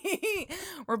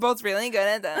 We're both really good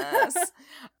at this.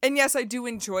 And yes, I do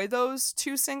enjoy those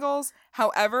two singles.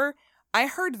 However, I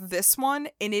heard this one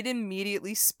and it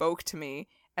immediately spoke to me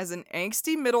as an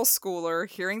angsty middle schooler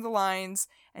hearing the lines,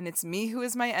 and it's me who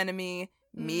is my enemy,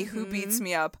 me who beats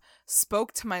me up,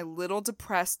 spoke to my little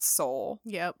depressed soul.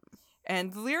 Yep.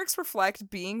 And the lyrics reflect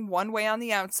being one way on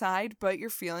the outside, but your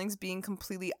feelings being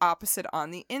completely opposite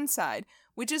on the inside,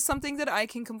 which is something that I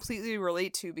can completely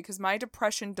relate to because my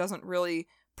depression doesn't really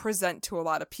present to a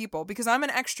lot of people because I'm an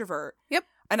extrovert. Yep.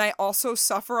 And I also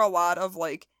suffer a lot of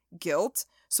like guilt,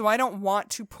 so I don't want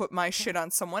to put my shit on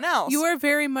someone else. You are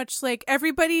very much like,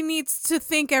 everybody needs to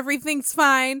think everything's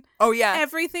fine. Oh yeah.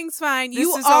 Everything's fine. This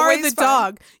You is are always the fine.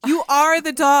 dog. You are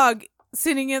the dog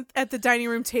sitting at the dining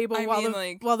room table I while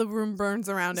mean, while the room burns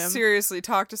around him. Seriously,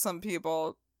 talk to some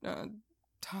people.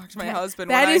 Talk to my husband.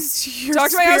 That when is your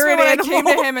talk to my husband when I spirit came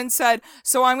to animal. him and said,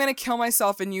 so I'm going to kill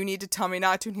myself and you need to tell me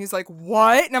not to. And he's like,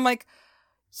 what? And I'm like,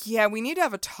 yeah, we need to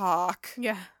have a talk.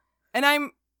 Yeah.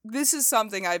 And this is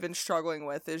something I've been struggling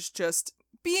with, is just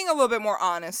being a little bit more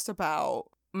honest about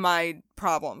my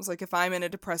problems. Like if I'm in a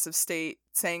depressive state,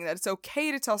 saying that it's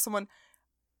okay to tell someone,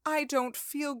 I don't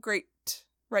feel great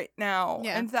right now.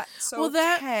 Yeah. And that's okay. Well,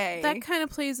 that kind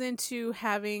of plays into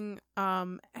having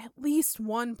at least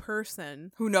one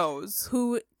person who knows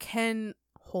who can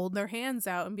hold their hands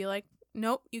out and be like,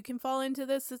 nope, you can fall into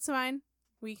this. It's fine.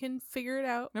 We can figure it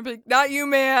out. I'm like, not you,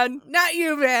 man. Not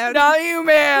you, man. Not you,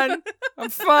 man. I'm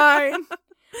fine.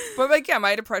 But like, yeah,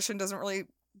 my depression doesn't really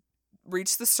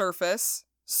reach the surface.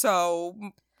 So,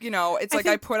 it's like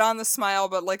I put on the smile,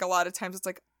 but like a lot of times it's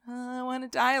like, I want to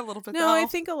die a little bit, No, though. I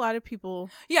think a lot of people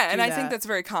Yeah, and do I think that. that's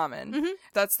very common. Mhm.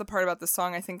 That's the part about the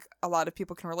song I think a lot of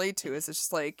people can relate to, is it's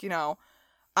just like,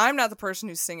 I'm not the person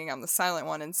who's singing, I'm the silent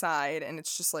one inside, and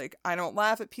it's just like, I don't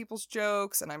laugh at people's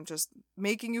jokes, and I'm just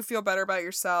making you feel better about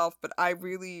yourself, but I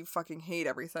really fucking hate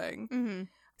everything. Mm-hmm.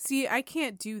 See, I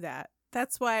can't do that.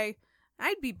 That's why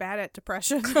I'd be bad at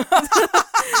depression. Or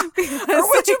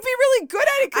would you be really good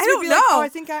at it? 'Cause I you'd don't be know.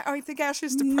 like, I think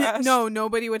Ashley's depressed. No,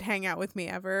 nobody would hang out with me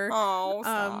ever. Oh,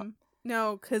 stop.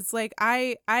 No, because like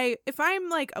I if I'm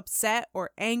like upset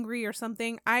or angry or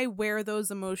something, I wear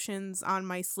those emotions on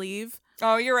my sleeve.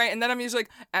 Oh, you're right. And then I'm usually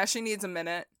like, Ashley needs a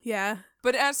minute. Yeah.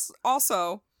 But as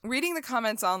also, reading the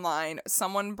comments online,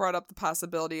 someone brought up the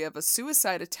possibility of a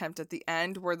suicide attempt at the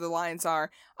end where the lines are,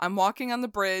 I'm walking on the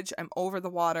bridge, I'm over the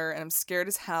water, and I'm scared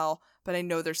as hell, but I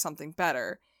know there's something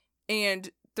better. And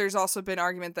there's also been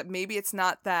argument that maybe it's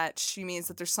not that she means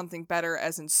that there's something better,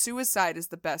 as in suicide is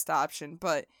the best option,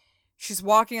 but she's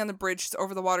walking on the bridge, she's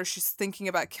over the water, she's thinking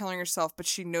about killing herself, but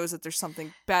she knows that there's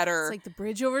something better. It's like the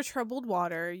bridge over troubled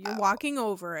water. You're walking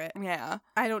over it. Yeah.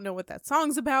 I don't know what that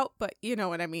song's about, but you know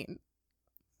what I mean.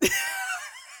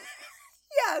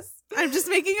 Yes. I'm just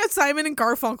making a Simon and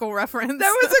Garfunkel reference.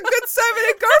 That was a good Simon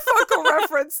and Garfunkel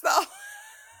reference, though.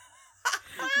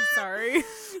 I'm sorry.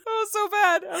 That was so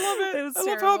bad. I love it. It was I love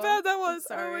how terrible. bad that was.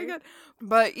 I'm Oh my sorry. god.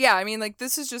 But yeah, I mean, like,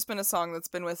 this has just been a song that's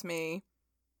been with me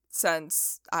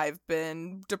since I've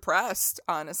been depressed,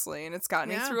 honestly, and it's gotten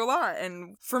me Yeah. through a lot.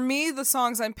 And for me, the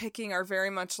songs I'm picking are very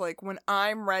much like when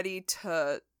I'm ready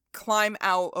to climb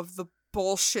out of the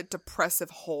bullshit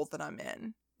depressive hole that I'm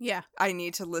in. Yeah. I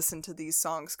need to listen to these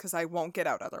songs because I won't get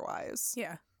out otherwise.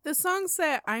 Yeah. The songs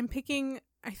that I'm picking,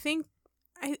 I think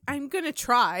I'm going to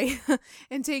try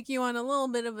and take you on a little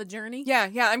bit of a journey. Yeah,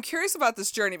 I'm curious about this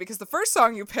journey because the first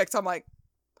song you picked, I'm like,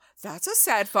 that's a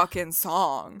sad fucking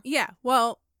song. Yeah.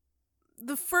 Well,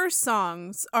 the first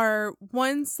songs are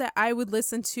ones that I would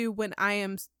listen to when I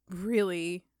am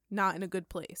really not in a good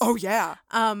place. Oh, yeah.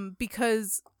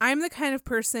 Because I'm the kind of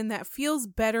person that feels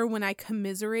better when I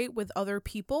commiserate with other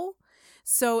people.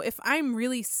 So if I'm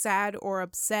really sad or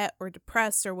upset or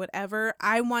depressed or whatever,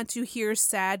 I want to hear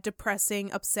sad,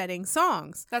 depressing, upsetting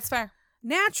songs. That's fair.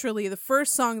 Naturally, the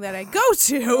first song that I go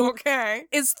to Okay.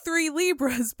 is 3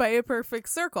 Libras by A Perfect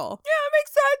Circle. Yeah, it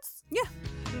makes sense. Yeah.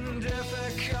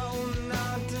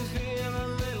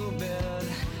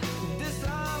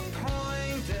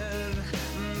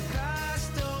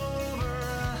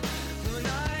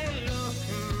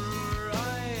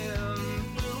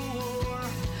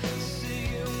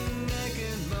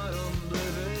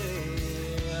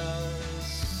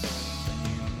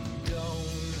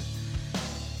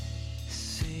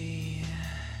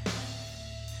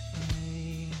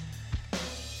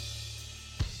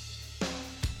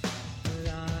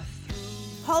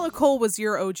 Paula Cole was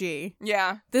your OG.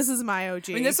 Yeah. This is my OG.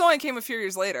 I mean, this only came a few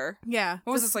years later. Yeah.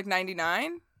 What was this, like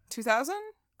 99? 2000?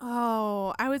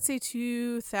 Oh, I would say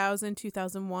 2000,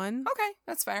 2001. Okay,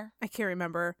 that's fair. I can't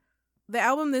remember. The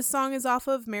album this song is off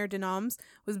of, Mère de Noms,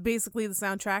 was basically the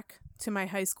soundtrack to my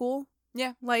high school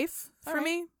life for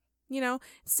me. You know,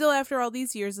 still after all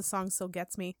these years, the song still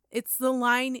gets me. It's the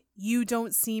line, "You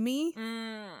don't see me,"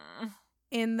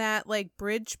 in that, like,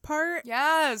 bridge part.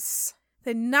 Yes.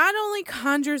 That not only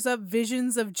conjures up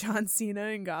visions of John Cena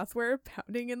and Gothwear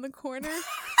pounding in the corner. I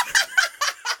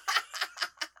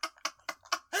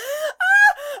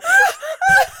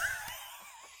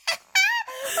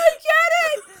get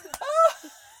it.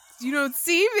 You don't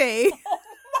see me. Oh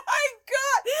my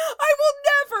God. I will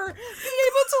never be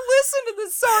able to listen to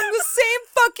this song the same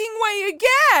fucking way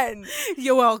again.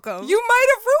 You're welcome. You might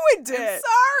have ruined it. I'm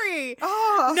sorry.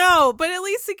 Oh. No, but at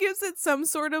least it gives it some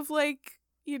sort of, like,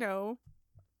 you know,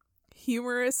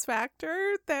 humorous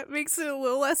factor that makes it a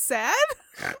little less sad.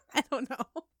 I don't know.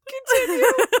 Continue.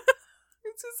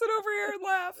 Let's just sit over here and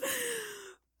laugh.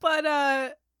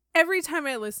 But every time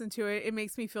I listen to it, it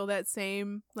makes me feel that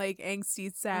same, like,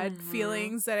 angsty, sad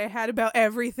feelings that I had about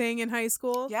everything in high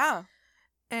school. Yeah.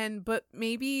 But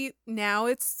maybe now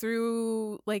it's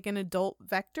through, like, an adult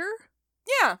vector.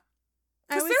 Yeah.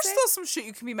 Because there's say. still some shit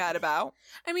you can be mad about.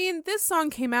 I mean, this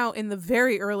song came out in the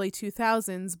very early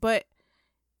 2000s, but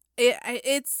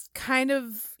it's kind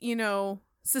of, you know,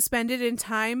 suspended in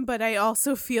time, but I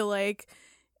also feel like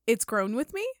it's grown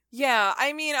with me. Yeah,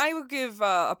 I mean, I would give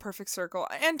A Perfect Circle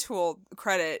and Tool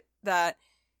credit that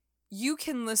you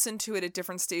can listen to it at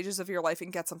different stages of your life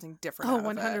and get something different out of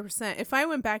 100%. If I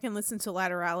went back and listened to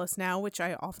Lateralis now, which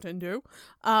I often do,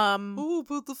 oh,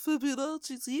 but the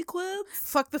Fibonacci sequence?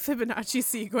 Fuck the Fibonacci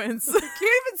sequence. You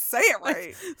can't even say it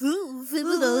right.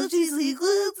 Fibonacci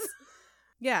sequence.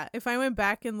 Yeah, if I went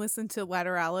back and listened to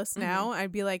Lateralis now,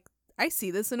 I'd be like, I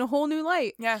see this in a whole new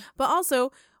light. Yeah. But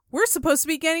also, we're supposed to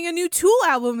be getting a new Tool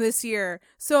album this year.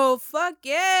 So fuck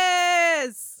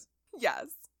yes. Yes.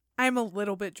 I'm a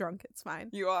little bit drunk. It's fine.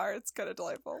 You are. It's kind of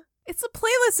delightful. It's a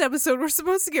playlist episode. We're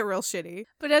supposed to get real shitty.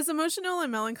 But as emotional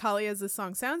and melancholy as this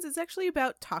song sounds, it's actually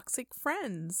about toxic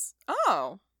friends.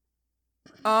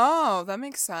 Oh, that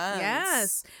makes sense.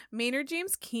 Yes. Maynard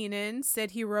James Keenan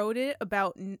said he wrote it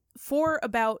for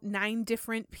about 9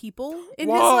 different people in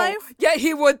his life. Yeah,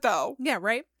 he would, though. Yeah,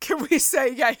 right? Can we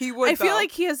say, yeah, he would, I feel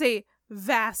like he has a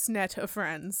vast net of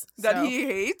friends. That he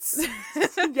hates?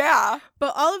 Yeah.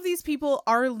 But all of these people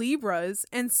are Libras,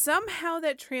 and somehow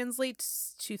that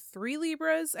translates to 3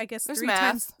 Libras. I guess There's 3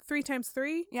 math. times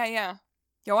 3. Yeah.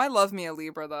 Yo, I love me a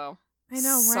Libra, though. I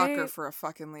know, Sucker right? for a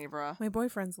fucking Libra. My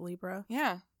boyfriend's a Libra.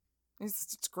 Yeah.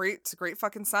 It's great. It's a great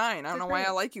fucking sign. I don't know why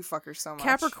I like you fuckers so much.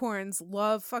 Capricorns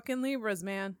love fucking Libras,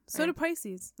 man. So do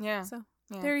Pisces. Yeah. So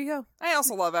Yeah. there you go. I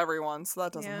also love everyone, so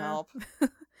that doesn't help.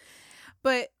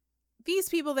 But these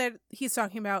people that he's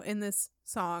talking about in this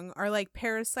song are like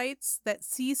parasites that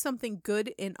see something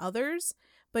good in others,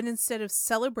 but instead of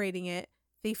celebrating it,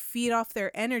 they feed off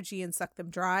their energy and suck them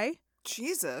dry.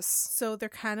 Jesus. So they're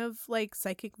kind of like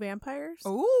psychic vampires.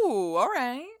 Ooh, all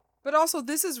right. But also,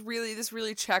 this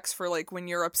really checks for, like, when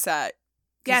you're upset.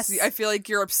 Yes. I feel like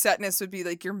your upsetness would be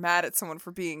like you're mad at someone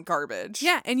for being garbage.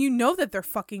 Yeah, and you know that they're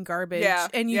fucking garbage. Yeah,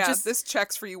 and you just this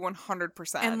checks for you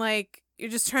 100%. And like you're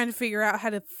just trying to figure out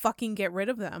how to fucking get rid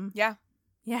of them. Yeah.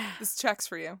 Yeah. This checks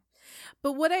for you.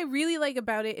 But what I really like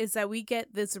about it is that we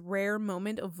get this rare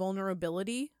moment of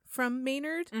vulnerability from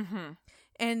Maynard. Mm-hmm.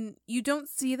 And you don't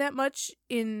see that much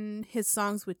in his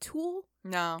songs with Tool.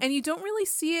 No. And you don't really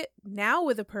see it now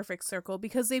with A Perfect Circle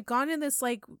because they've gone in this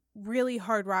like really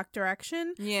hard rock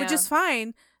direction, which is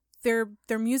fine. Their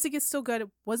music is still good. I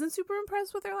wasn't super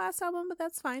impressed with their last album, but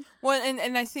that's fine. Well,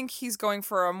 and I think he's going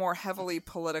for a more heavily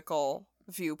political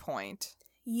viewpoint.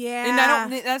 Yeah.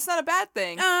 And that's not a bad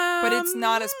thing, but it's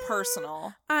not as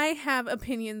personal. I have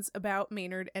opinions about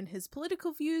Maynard and his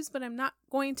political views, but I'm not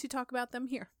going to talk about them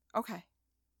here. Okay.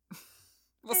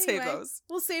 We'll save those.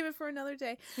 We'll save it for another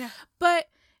day. Yeah. But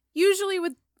usually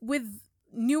with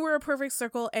newer A Perfect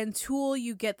Circle and Tool,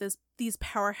 you get these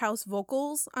powerhouse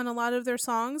vocals on a lot of their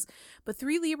songs. But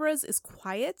 3 Libras is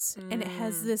quiet and it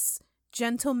has this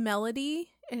gentle melody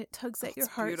and it tugs at your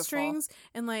heartstrings.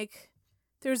 And like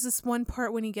there's this one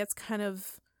part when he gets kind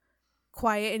of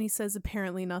quiet and he says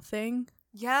apparently nothing.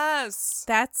 Yes.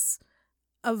 That's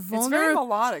a It's very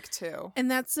melodic too.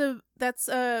 And that's a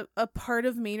part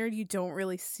of Maynard you don't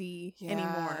really see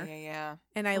anymore. Yeah.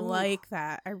 And I like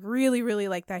that. I really, really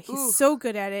like that. He's so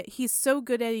good at it. He's so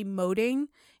good at emoting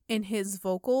in his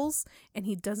vocals, and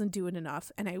he doesn't do it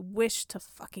enough. And I wish to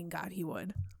fucking God he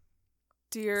would.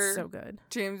 Dear So good.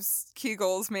 James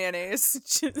Kegel's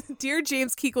mayonnaise. Dear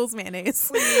James Kegel's mayonnaise.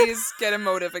 Please get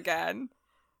emotive again.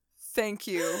 Thank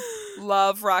you.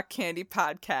 Love Rock Candy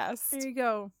Podcast. There you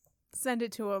go. Send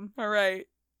it to him. All right.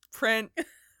 Print.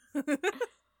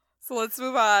 So let's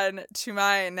move on to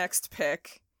my next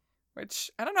pick, which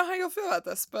I don't know how you'll feel about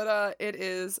this, but it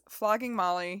is Flogging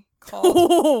Molly called...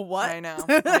 Oh, what? I know.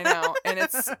 And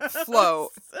it's Float.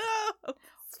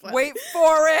 Wait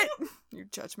for it! You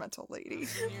judgmental lady.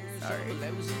 Sorry.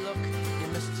 Lousy look, you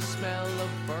missed the smell of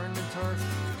burning turf.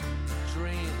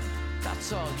 Dream,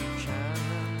 that's all you can.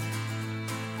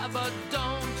 But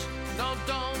don't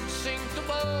sink the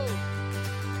boat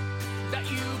that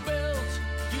you built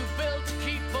to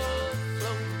keep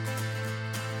afloat.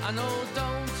 I know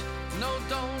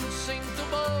don't sink the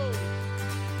boat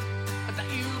that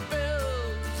you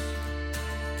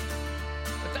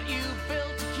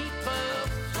built to keep afloat.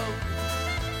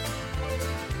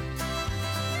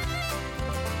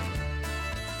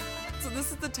 So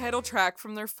this is the title track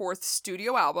from their 4th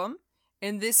studio album.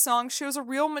 And this song shows a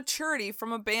real maturity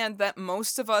from a band that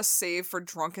most of us save for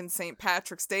drunken St.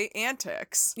 Patrick's Day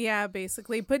antics. Yeah,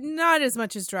 basically, but not as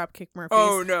much as Dropkick Murphys.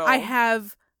 Oh, no. I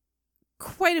have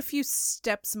quite a few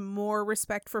steps more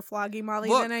respect for Flogging Molly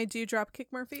than I do Dropkick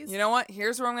Murphys. You know what?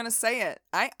 Here's where I'm going to say it.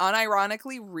 I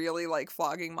unironically really like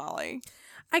Flogging Molly.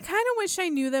 I kind of wish I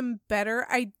knew them better.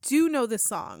 I do know the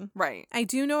song. Right. I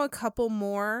do know a couple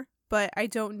more, but I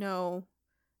don't know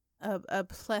a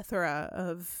plethora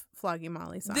of Flogging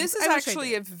Molly songs. This is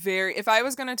actually a very... If I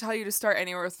was going to tell you to start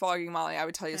anywhere with Flogging Molly, I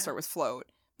would tell you to start with Float.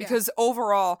 Because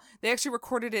overall, they actually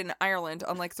recorded it in Ireland,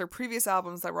 unlike their previous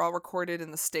albums that were all recorded in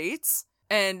the States.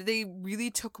 And they really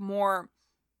took more...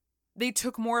 They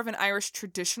took more of an Irish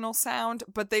traditional sound,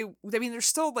 but they're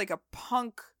still like a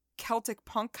Celtic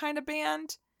punk kind of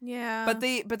band. Yeah. But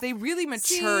they really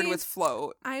matured with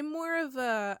Float. I'm more of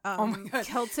a Oh my God.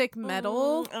 Celtic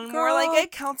metal I'm girl more like a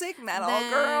Celtic metal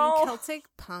than girl. Celtic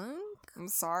punk. I'm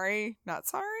sorry. Not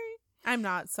sorry. I'm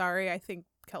not sorry. I think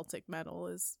Celtic metal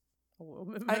is a little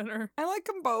bit better. I like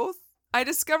them both. I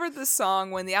discovered this song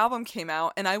when the album came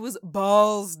out, and I was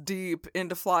balls deep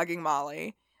into Flogging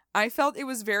Molly. I felt it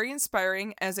was very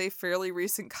inspiring as a fairly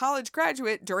recent college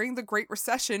graduate during the Great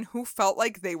Recession who felt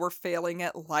like they were failing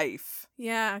at life.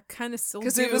 Yeah, kind of still do.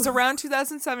 Because it was around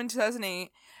 2007, 2008,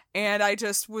 and I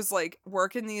just was like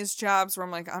working these jobs where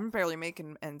I'm like, I'm barely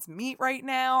making ends meet right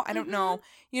now. I don't know.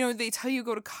 You know, they tell you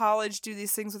go to college, do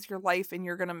these things with your life, and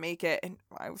you're going to make it. And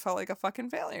I felt like a fucking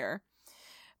failure.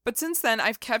 But since then,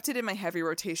 I've kept it in my heavy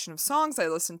rotation of songs I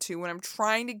listen to when I'm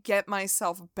trying to get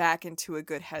myself back into a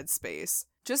good headspace.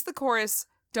 Just the chorus,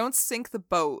 "Don't sink the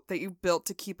boat that you built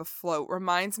to keep afloat,"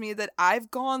 reminds me that I've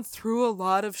gone through a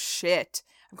lot of shit.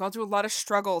 I've gone through a lot of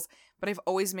struggles, but I've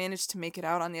always managed to make it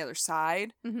out on the other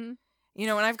side. Mm-hmm. You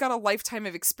know, and I've got a lifetime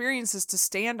of experiences to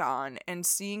stand on, and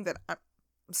seeing that I'm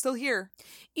still here.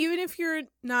 Even if you're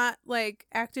not like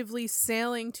actively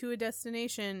sailing to a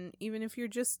destination, even if you're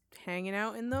just hanging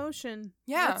out in the ocean,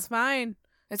 that's fine.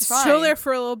 It's just fine. chill there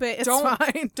for a little bit. It's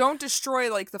fine. Don't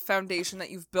destroy like the foundation that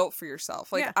you've built for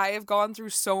yourself. Like I have gone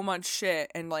through so much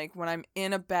shit, and like when I'm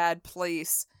in a bad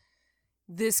place,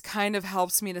 this kind of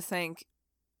helps me to think,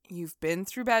 you've been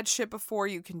through bad shit before,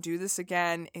 you can do this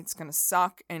again. It's gonna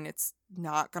suck and it's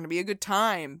not gonna be a good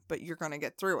time, but you're gonna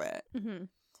get through it. Mm-hmm.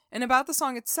 And about the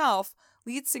song itself,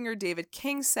 lead singer David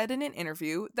King said in an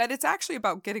interview that it's actually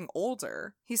about getting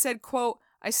older. He said, quote,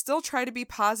 "I still try to be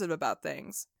positive about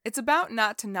things. It's about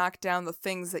not to knock down the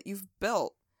things that you've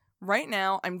built. Right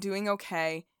now, I'm doing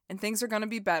okay, and things are going to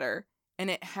be better, and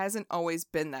it hasn't always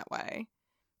been that way."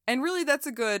 And really, that's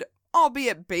a good,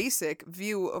 albeit basic,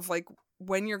 view of like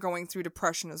when you're going through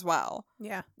depression as well.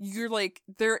 Yeah. You're like,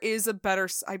 there is a better,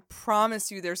 I promise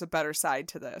you there's a better side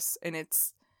to this, and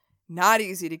it's not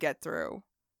easy to get through,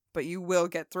 but you will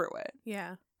get through it.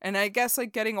 Yeah. And I guess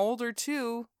like getting older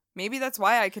too, maybe that's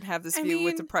why I can have this view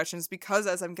with depressions, because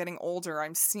as I'm getting older,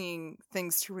 I'm seeing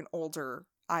things through an older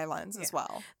eye lens as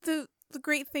well. The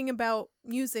great thing about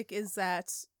music is that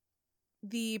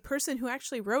the person who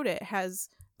actually wrote it has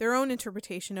their own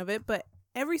interpretation of it, but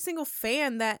every single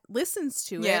fan that listens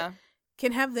to it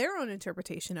can have their own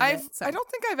interpretation of it. So. I don't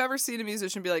think I've ever seen a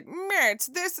musician be like, "Meh, it's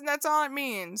this and that's all it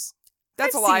means."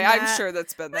 That's a lie. I'm sure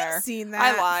that's been there. I've seen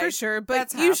that. I lied. For sure. But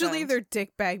that's usually happened. they're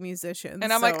dickbag musicians.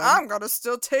 And I'm like, I'm going to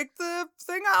still take the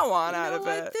thing I want out of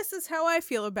it. This is how I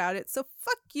feel about it. So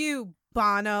fuck you,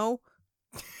 Bono.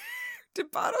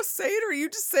 Did Bono say it, or are you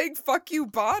just saying fuck you,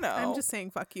 Bono? I'm just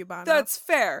saying fuck you, Bono. That's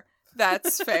fair.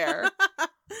 That's fair.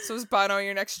 So is Bono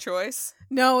your next choice?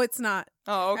 No, it's not.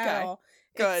 Oh, okay.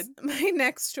 Good. My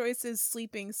next choice is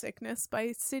Sleeping Sickness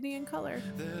by City and Color.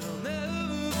 There'll never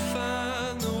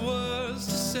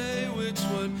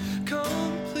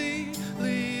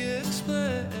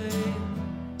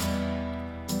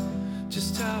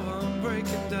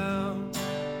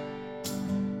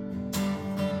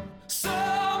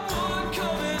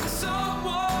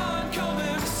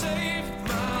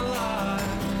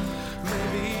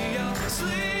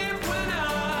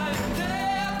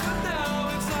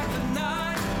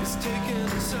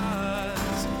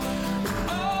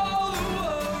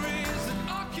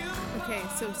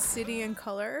City in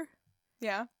Color.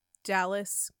 Yeah.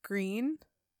 Dallas Green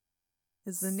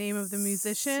is the name of the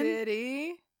musician.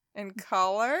 City in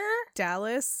Color.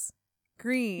 Dallas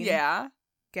Green. Yeah.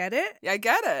 Get it? Yeah, I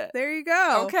get it. There you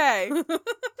go. Okay.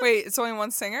 Wait, it's only one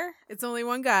singer? It's only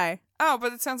one guy. Oh,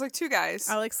 but it sounds like two guys.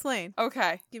 I'll explain.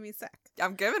 Okay. Give me a sec.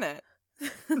 I'm giving it.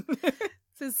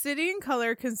 So City in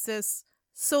Color consists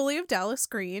solely of Dallas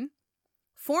Green,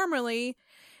 formerly,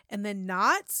 and then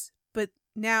not, but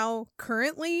now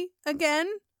currently again,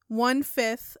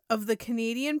 1/5 of the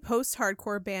Canadian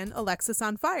post-hardcore band Alexis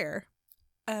on Fire.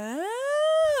 Oh.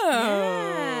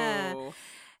 Yeah.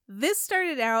 This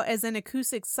started out as an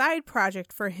acoustic side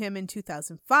project for him in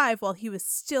 2005 while he was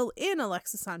still in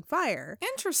Alexis on Fire.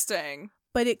 Interesting.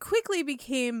 But it quickly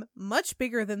became much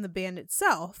bigger than the band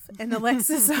itself, and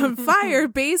Alexis on Fire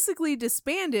basically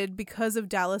disbanded because of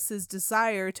Dallas's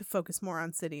desire to focus more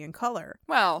on City in Color.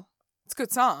 Well, it's a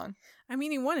good song. I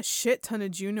mean, he won a shit ton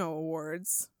of Juno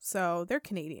Awards, so they're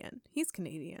Canadian. He's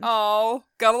Canadian. Oh,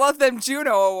 gotta love them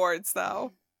Juno Awards,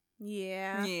 though.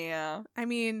 Yeah. Yeah. I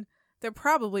mean, they're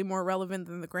probably more relevant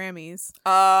than the Grammys.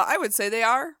 I would say they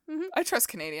are. Mhm. I trust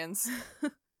Canadians.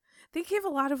 They gave a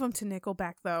lot of them to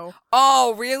Nickelback, though.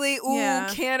 Oh, really? Ooh, Yeah.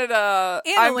 Canada.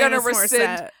 And I'm gonna Alanis rescind.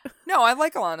 Morissette. No, I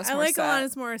like Alanis Morissette. I like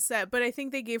Alanis Morissette, but I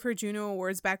think they gave her Juno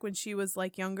Awards back when she was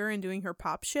like younger and doing her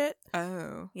pop shit.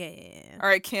 Oh. Yeah. All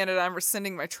right, Canada, I'm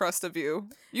rescinding my trust of you.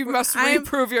 You must I'm-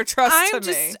 reprove your trust to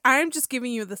me. I'm just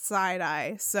giving you the side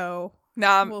eye, so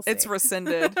Nah, we'll it's see.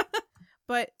 rescinded.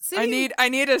 but City I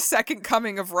need a second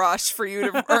coming of Rush for you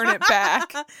to earn it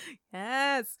back.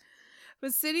 Yes.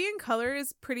 But City in Color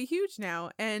is pretty huge now,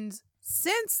 and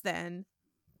since then,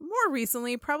 more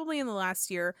recently, probably in the last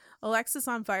year, Alexis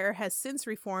on Fire has since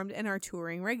reformed and are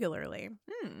touring regularly.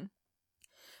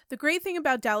 The great thing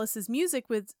about Dallas's music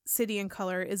with City in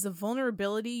Color is the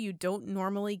vulnerability you don't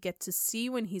normally get to see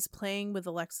when he's playing with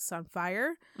Alexis on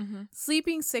Fire. Mm-hmm.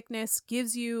 Sleeping Sickness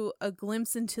gives you a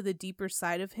glimpse into the deeper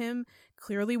side of him,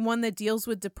 clearly one that deals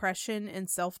with depression and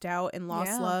self-doubt and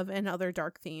lost love and other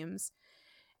dark themes.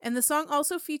 And the song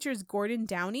also features Gordon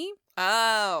Downey,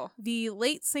 Oh. the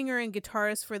late singer and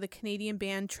guitarist for the Canadian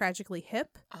band Tragically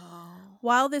Hip. Oh.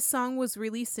 While this song was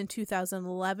released in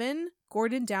 2011,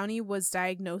 Gordon Downey was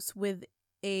diagnosed with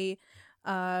a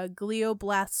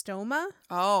glioblastoma,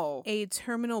 a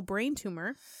terminal brain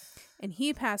tumor, and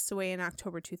he passed away in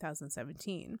October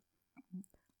 2017.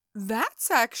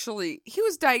 That's actually... He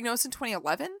was diagnosed in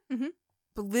 2011? Mhm.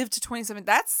 But lived to 27.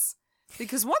 That's...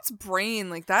 Because once brain,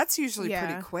 like, that's usually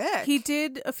pretty quick. He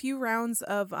did a few rounds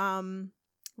of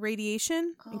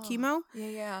radiation and chemo.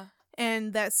 Yeah.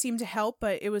 And that seemed to help,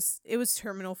 but it was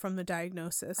terminal from the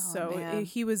diagnosis. Oh, so man.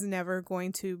 he was never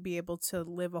going to be able to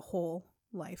live a whole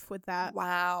life with that.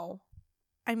 Wow.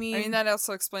 I mean, that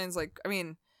also explains, like,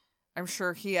 I'm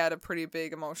sure he had a pretty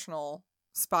big emotional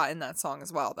spot in that song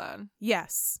as well then.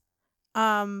 yes.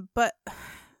 But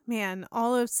man,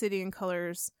 all of City in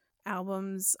Color's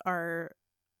albums are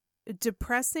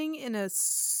depressing in a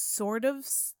sort of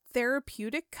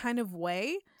therapeutic kind of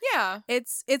way. Yeah.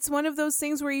 It's one of those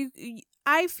things where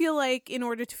I feel like in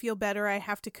order to feel better, I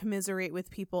have to commiserate with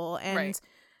people, and Right.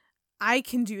 I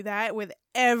can do that with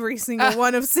every single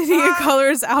one of City in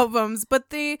Color's albums, but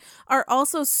they are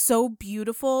also so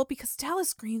beautiful because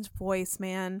Dallas Green's voice,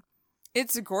 man.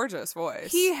 It's a gorgeous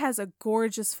voice. He has a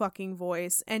gorgeous fucking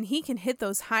voice, and he can hit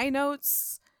those high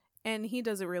notes, and he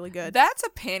does it really good. That's a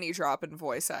panty dropping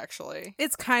voice, actually.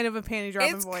 It's kind of a panty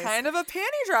dropping voice. It's kind of a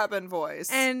panty dropping voice.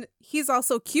 And he's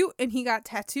also cute, and he got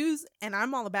tattoos, and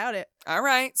I'm all about it. All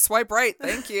right. Swipe right.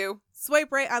 Thank you.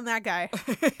 Swipe right on that guy.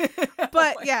 Oh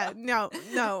But yeah, no,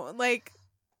 like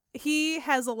he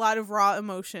has a lot of raw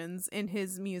emotions in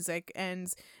his music, and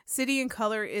City in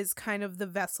Color is kind of the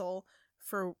vessel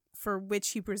for which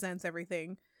he presents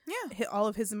everything. Yeah, all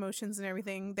of his emotions and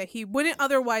everything that he wouldn't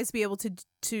otherwise be able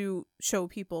to show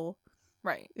people.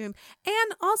 Right. And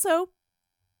also,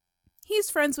 he's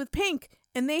friends with Pink,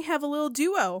 and they have a little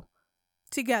duo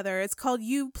together. It's called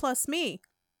You Plus Me.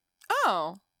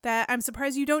 Oh. That I'm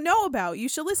surprised you don't know about. You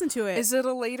should listen to it. Is it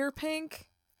a later Pink?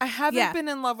 I haven't been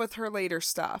in love with her later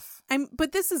stuff.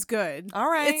 But this is good. All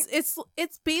right. It's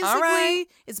basically All right.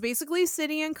 it's basically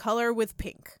City in Color with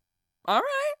Pink. All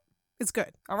right. It's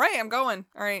good. All right. I'm going.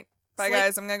 All right. Bye,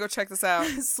 guys. I'm gonna go check this out.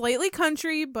 Slightly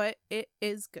country, but it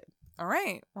is good. All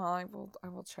right. Well, I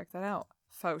will check that out.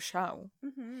 Faux show.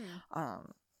 Mm-hmm.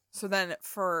 So then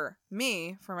for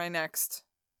me, for my next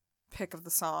pick of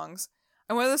the songs,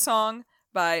 I went with a song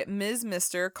by Ms.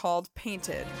 Mister called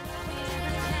Painted.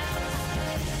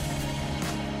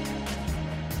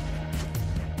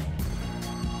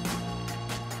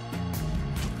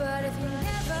 But if you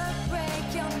never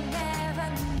break your neck,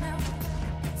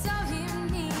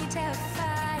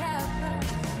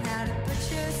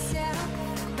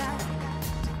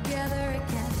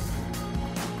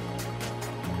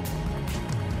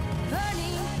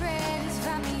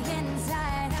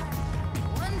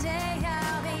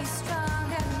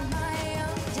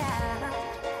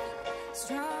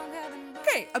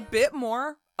 a bit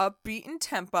more upbeat in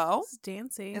tempo. It's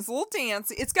dancey. It's a little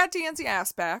dancey. It's got dancey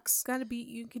aspects. It's got a beat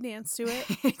you can dance to it.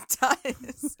 It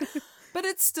does. But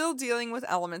it's still dealing with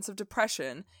elements of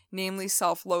depression, namely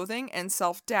self-loathing and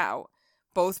self-doubt.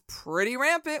 Both pretty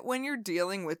rampant when you're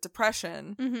dealing with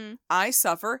depression. Mm-hmm. I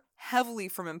suffer heavily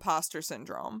from imposter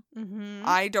syndrome. Mm-hmm.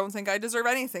 I don't think I deserve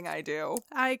anything I do.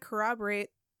 I corroborate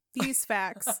these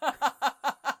facts. Oh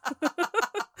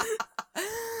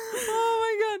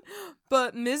my god.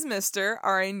 But Ms. Mister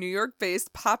are a New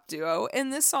York-based pop duo,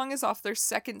 and this song is off their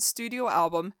second studio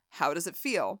album, How Does It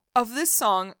Feel? Of this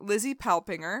song, Lizzie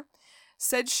Palpinger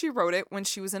said she wrote it when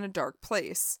she was in a dark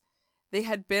place. They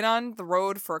had been on the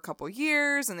road for a couple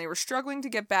years, and they were struggling to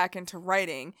get back into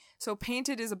writing, so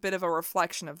Painted is a bit of a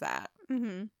reflection of that.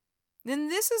 Mm-hmm. Then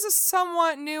this is a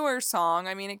somewhat newer song.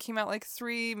 I mean, it came out like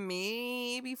 3,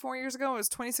 maybe 4 years ago. It was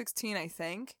 2016, I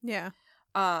think. Yeah.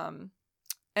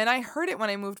 And I heard it when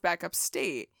I moved back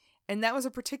upstate, and that was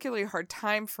a particularly hard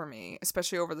time for me,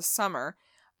 especially over the summer.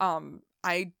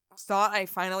 I thought I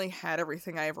finally had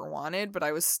everything I ever wanted, but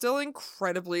I was still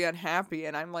incredibly unhappy,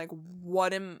 and I'm like,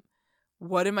 what am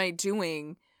I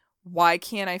doing? Why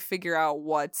can't I figure out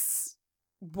what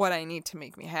I need to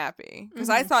make me happy? Because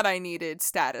I thought I needed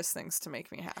status things to make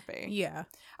me happy. Yeah.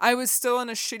 I was still in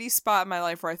a shitty spot in my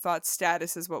life where I thought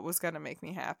status is what was going to make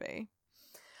me happy.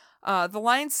 The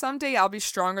line, someday I'll be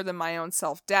stronger than my own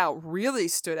self-doubt, really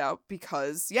stood out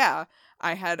because, yeah,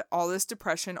 I had all this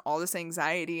depression, all this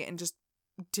anxiety, and just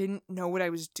didn't know what I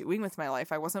was doing with my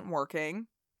life. I wasn't working.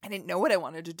 I didn't know what I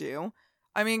wanted to do.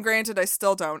 I mean, granted, I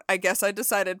still don't. I guess I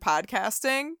decided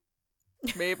podcasting.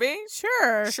 Maybe?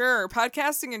 Sure. Sure.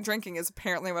 Podcasting and drinking is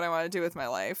apparently what I want to do with my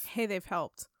life. Hey, they've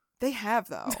helped. They have,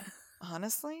 though.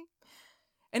 Honestly.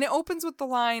 And it opens with the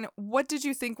line, what did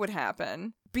you think would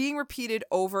happen? Being repeated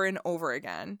over and over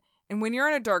again. And when you're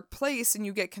in a dark place and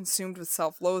you get consumed with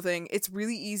self-loathing, it's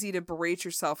really easy to berate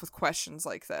yourself with questions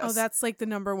like this. Oh, that's like the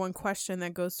number one question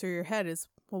that goes through your head is,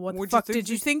 well, what the What'd fuck you think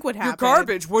did you think would happen? You're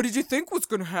garbage. What did you think was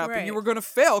going to happen? Right. You were going to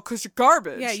fail because you're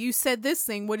garbage. Yeah, you said this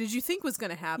thing. What did you think was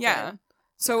going to happen? Yeah.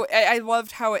 So I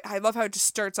love how it just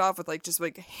starts off with like just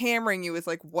like hammering you with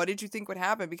like, what did you think would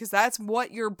happen? Because that's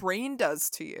what your brain does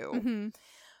to you. Mm-hmm.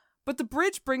 But the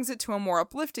bridge brings it to a more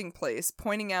uplifting place,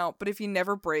 pointing out, but if you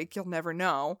never break, you'll never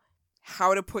know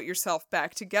how to put yourself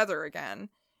back together again.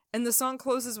 And the song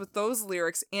closes with those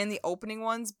lyrics and the opening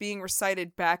ones being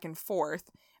recited back and forth.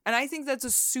 And I think that's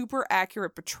a super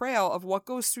accurate portrayal of what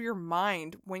goes through your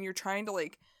mind when you're trying to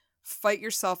like fight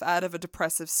yourself out of a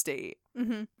depressive state.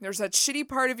 Mm-hmm. There's that shitty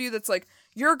part of you that's like,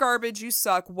 you're garbage, you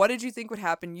suck, what did you think would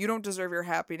happen? You don't deserve your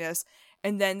happiness.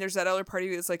 And then there's that other part of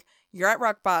you that's like, you're at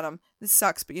rock bottom, this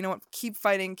sucks, but you know what? Keep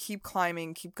fighting, keep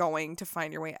climbing, keep going to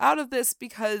find your way out of this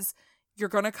because you're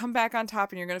going to come back on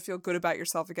top and you're going to feel good about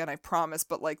yourself again, I promise,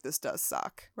 but like this does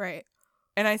suck. Right.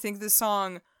 And I think this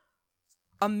song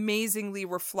amazingly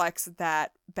reflects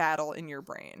that battle in your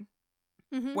brain.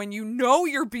 Mm-hmm. When you know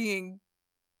your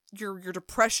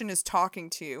depression is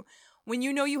talking to you, when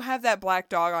you know you have that black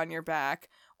dog on your back,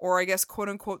 or I guess quote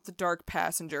unquote the dark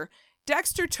passenger.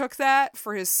 Dexter took that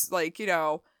for his, like, you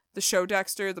know, the show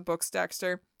Dexter, the books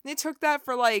Dexter. They took that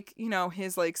for, like, you know,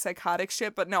 his, like, psychotic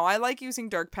shit. But no, I like using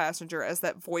dark passenger as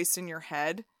that voice in your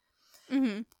head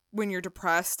when you're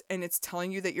depressed and it's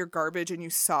telling you that you're garbage and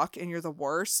you suck and you're the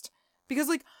worst. Because,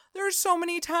 like, there are so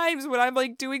many times when I'm,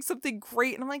 like, doing something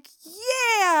great and I'm like,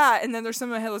 yeah! And then there's some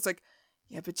in my head that's like,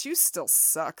 yeah, but you still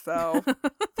suck, though.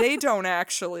 They don't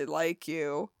actually like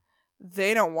you.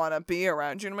 They don't want to be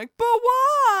around you. And I'm like, but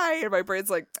why? And my brain's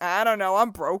like, I don't know.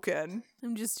 I'm broken.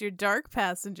 I'm just your dark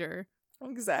passenger.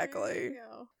 Exactly.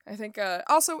 I think,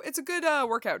 also, it's a good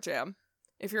workout jam.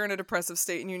 If you're in a depressive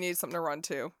state and you need something to run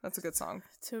to. That's a good song.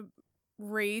 To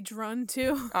rage run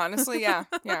to? Honestly, yeah.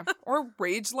 Yeah. Or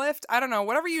rage lift. I don't know.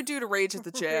 Whatever you do to rage at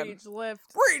the gym. Rage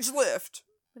lift. Rage lift.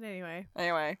 But anyway,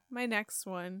 my next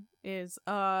one is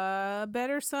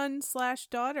Better Son /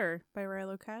 Daughter by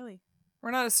Rilo Kiley. We're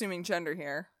not assuming gender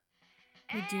here.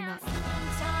 We do not.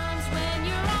 Sometimes when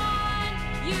you're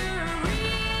on, you're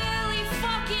really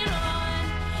fucking on,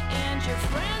 and your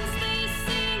friends they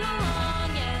sing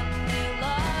along and they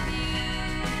love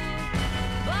you,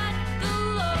 but the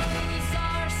lows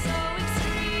are so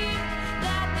extreme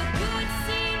that the good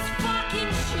seems fucking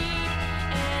cheap,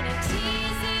 and it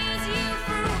teases you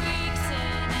for weeks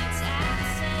in its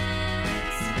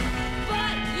absence,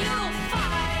 but you'll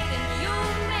fight and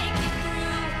you'll make it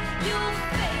through, you'll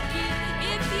fake it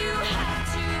if you have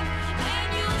to, and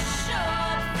you'll show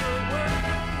up for work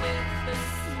with the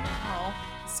smile.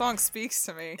 song speaks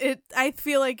to me. I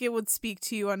feel like it would speak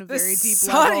to you on a very deep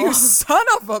son, level. You son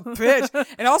of a bitch.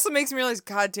 It also makes me realize,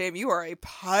 God damn, you are a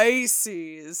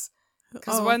Pisces.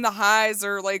 Because when the highs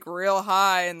are like real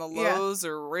high and the lows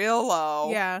are real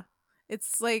low. Yeah.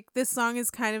 It's like this song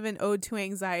is kind of an ode to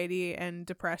anxiety and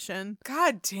depression.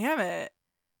 God damn it.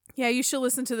 Yeah, you should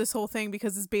listen to this whole thing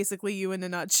because it's basically you in a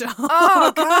nutshell.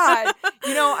 Oh, God.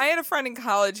 You know, I had a friend in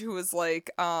college who was like,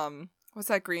 what's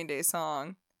that Green Day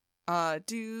song?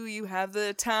 Do you have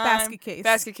the time? Basket Case.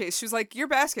 Basket Case. She was like, you're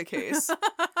Basket Case.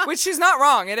 Which she's not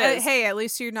wrong. It is. Hey, at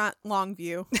least you're not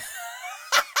Longview.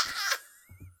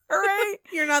 All right.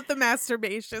 You're not the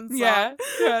masturbation song. Yeah.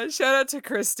 Shout out to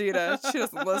Christina. She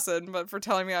doesn't listen, but for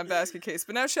telling me I'm Basket Case.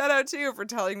 But now shout out to you for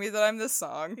telling me that I'm this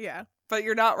song. Yeah. But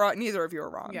you're not wrong. Neither of you are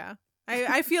wrong. Yeah.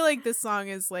 I feel like this song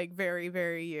is like very,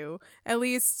 very you. At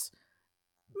least,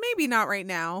 maybe not right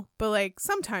now, but like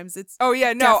sometimes it's. Oh,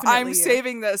 yeah. No, I'm you.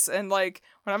 saving this. And like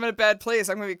when I'm in a bad place,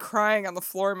 I'm going to be crying on the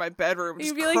floor in my bedroom.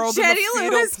 You'd be like, Jenny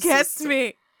Lewis gets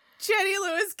me. Jenny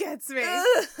Lewis gets me.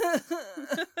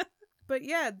 But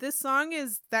yeah, this song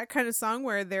is that kind of song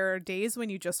where there are days when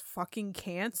you just fucking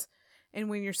can't. And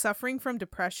when you're suffering from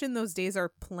depression, those days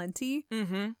are plenty.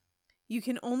 Mm-hmm. You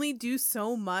can only do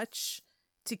so much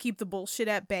to keep the bullshit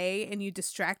at bay, and you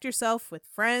distract yourself with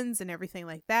friends and everything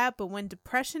like that. But when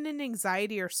depression and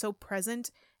anxiety are so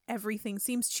present, everything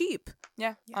seems cheap.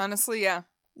 Yeah. Honestly, yeah.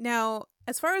 Now,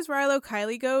 as far as Rilo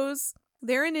Kiley goes,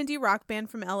 they're an indie rock band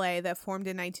from LA that formed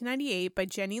in 1998 by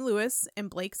Jenny Lewis and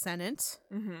Blake Sennett.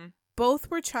 Mm-hmm.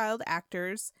 Both were child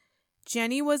actors.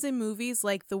 Jenny was in movies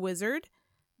like The Wizard,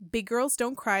 Big Girls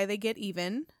Don't Cry, They Get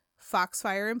Even,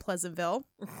 Foxfire in Pleasantville.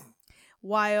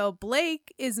 While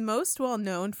Blake is most well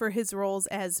known for his roles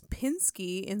as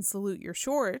Pinsky in Salute Your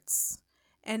Shorts,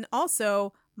 and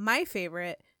also, my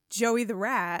favorite, Joey the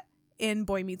Rat in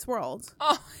Boy Meets World.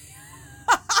 Oh,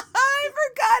 I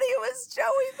forgot he was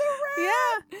Joey the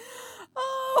Rat. Yeah.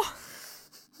 Oh.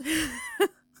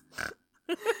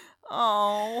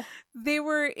 Oh. They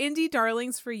were indie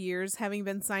darlings for years, having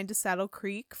been signed to Saddle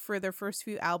Creek for their first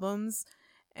few albums.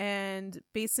 And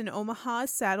based in Omaha,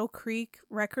 Saddle Creek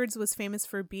Records was famous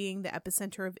for being the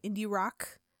epicenter of indie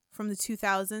rock from the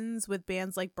 2000s with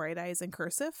bands like Bright Eyes and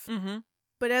Cursive. Mm-hmm.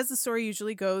 But as the story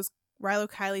usually goes, Rilo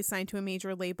Kiley signed to a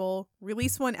major label,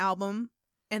 released one album,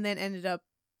 and then ended up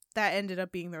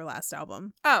being their last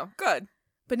album. Oh, good.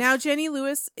 But now Jenny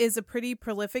Lewis is a pretty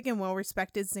prolific and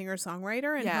well-respected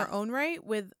singer-songwriter in her own right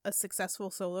with a successful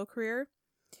solo career.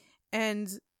 And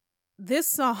this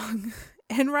song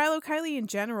and Rilo Kiley in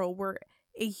general were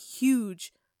a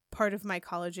huge part of my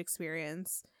college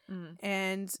experience. Mm.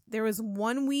 And there was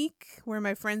one week where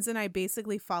my friends and I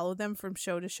basically followed them from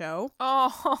show to show.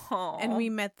 Oh. And we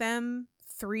met them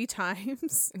 3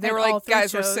 times. They were like,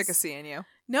 guys, we're sick of seeing you.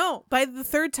 No, by the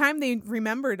 3rd time they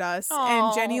remembered us. Aww.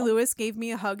 And Jenny Lewis gave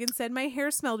me a hug and said my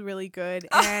hair smelled really good.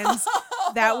 And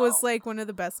that was like one of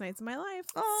the best nights of my life.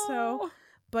 Aww. So,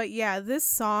 but yeah, this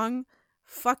song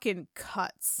fucking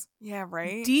cuts. Yeah,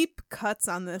 right? Deep cuts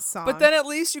on this song. But then at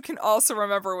least you can also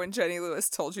remember when Jenny Lewis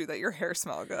told you that your hair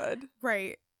smelled good.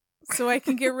 Right. So I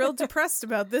can get real depressed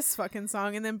about this fucking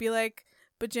song and then be like,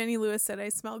 but Jenny Lewis said I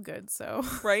smell good, so.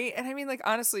 Right? And I mean, like,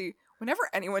 honestly, whenever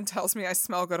anyone tells me I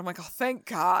smell good, I'm like, oh, thank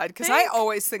God. Because I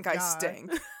always think I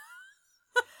stink.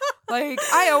 Like,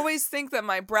 I always think that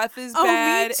my breath is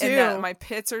bad and that my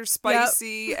pits are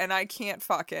spicy and I can't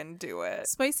fucking do it.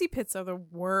 Spicy pits are the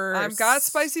worst. I've got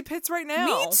spicy pits right now.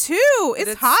 Me too.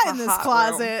 It's hot in this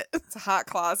closet. Room. It's a hot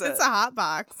closet. It's a hot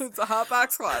box. It's a hot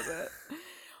box closet.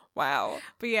 Wow.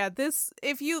 But yeah,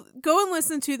 if you go and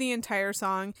listen to the entire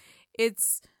song,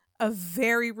 it's a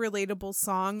very relatable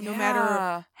song, no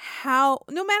matter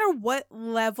what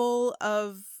level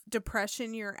of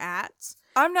depression you're at.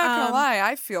 I'm not gonna lie,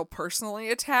 I feel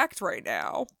personally attacked right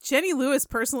now. Jenny Lewis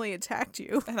personally attacked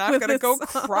you. And I'm gonna go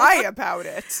cry about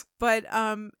it. But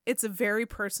it's a very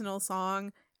personal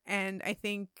song, and I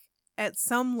think at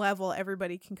some level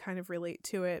everybody can kind of relate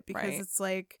to it because it's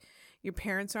like your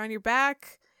parents are on your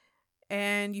back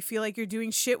and you feel like you're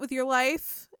doing shit with your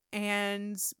life.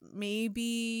 And maybe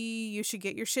you should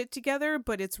get your shit together,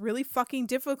 but it's really fucking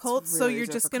difficult. So you're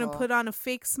just going to put on a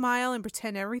fake smile and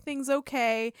pretend everything's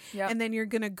okay. Yep. And then you're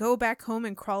going to go back home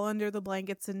and crawl under the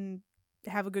blankets and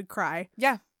have a good cry.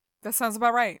 Yeah, that sounds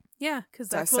about right. Yeah, because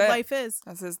that's what life is.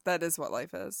 That is what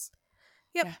life is.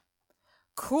 Yep. Yeah.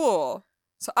 Cool.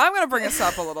 So I'm going to bring us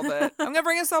up a little bit.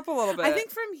 I think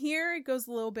from here it goes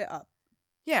a little bit up.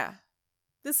 Yeah.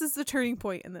 This is the turning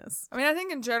point in this. I mean, I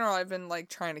think in general I've been like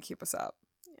trying to keep us up.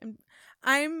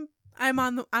 I'm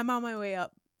on my way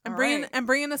up. I'm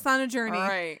bringing us on a journey. All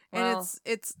right. And Well,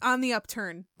 it's on the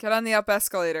upturn. get on the up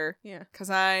escalator. Yeah. Because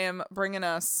I am bringing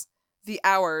us The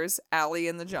Hours, Alley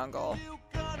in the Jungle. You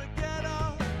gonna get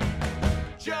up?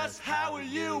 Just how are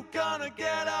you gonna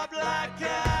get up like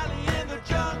Allie in the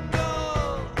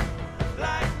jungle?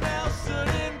 Like Nelson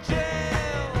in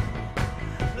jail,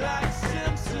 like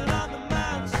Simpson on the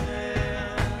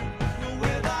mountain.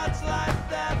 With odds like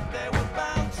that, they were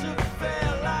bound to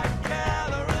fail. Like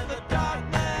Keller in the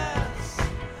darkness,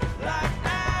 like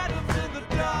Adams in the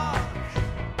dark,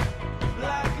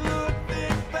 like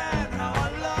Ludwig van. How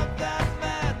I love that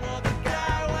man. Well, the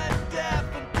guy went deaf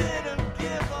and didn't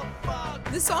give a fuck.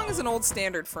 This song is an old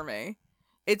standard for me.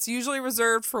 It's usually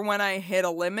reserved for when I hit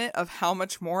a limit of how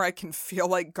much more I can feel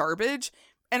like garbage,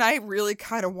 and I really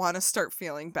kind of want to start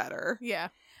feeling better. Yeah.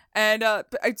 And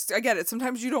but I get it.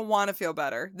 Sometimes you don't want to feel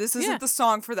better. This isn't Yeah. the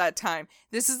song for that time.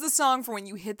 This is the song for when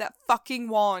you hit that fucking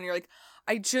wall and you're like,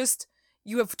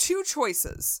 you have two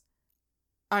choices.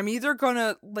 I'm either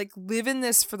gonna like live in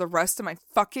this for the rest of my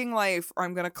fucking life or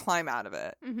I'm gonna climb out of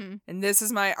it. Mm-hmm. And this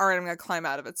is my alright, I'm gonna climb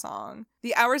out of it song.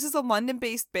 The Hours is a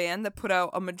London-based band that put out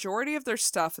a majority of their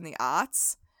stuff in the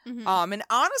aughts. Mm-hmm. And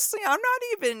honestly, I'm not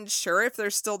even sure if they're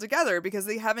still together because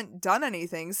they haven't done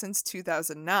anything since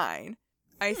 2009.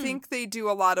 I think they do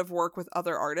a lot of work with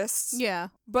other artists. Yeah.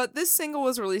 But this single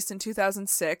was released in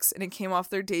 2006 and it came off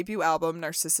their debut album,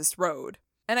 Narcissus Road.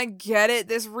 And I get it,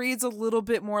 this reads a little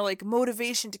bit more like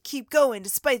motivation to keep going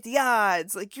despite the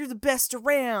odds. Like, you're the best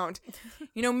around.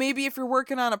 Maybe if you're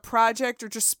working on a project or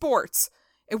just sports.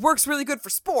 It works really good for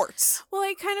sports. Well,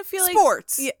 I kind of feel like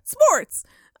Sports. Yeah, sports.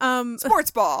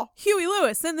 Sports ball. Huey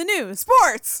Lewis in the news.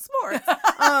 Sports. Sports.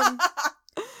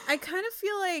 I kind of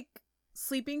feel like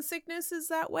Sleeping Sickness is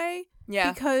that way.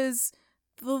 Yeah. Because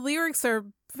the lyrics are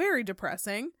very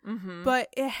depressing, Mm-hmm. but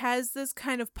it has this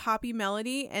kind of poppy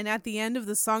melody, and at the end of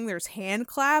the song there's hand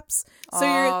claps.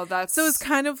 So so it's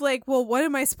kind of like, well, what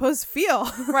am I supposed to feel?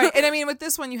 Right. And I mean, with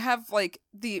this one, you have like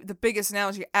the biggest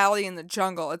analogy, Alley in the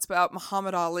Jungle. It's about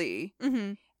Muhammad Ali,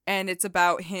 Mm-hmm. and it's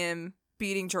about him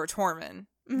beating George Foreman.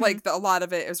 Mm-hmm. Like, a lot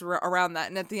of it is around that.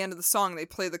 And at the end of the song, they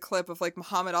play the clip of like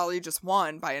Muhammad Ali just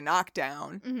won by a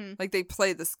knockdown. Mm-hmm. Like, they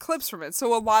play this clips from it.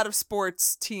 So a lot of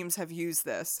sports teams have used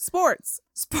this. Sports.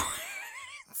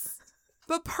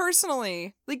 But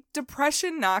personally, like,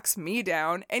 depression knocks me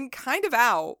down and kind of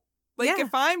out. Like, Yeah. if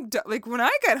I'm like, when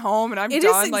I get home and I'm It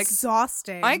done, is like,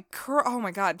 exhausting. oh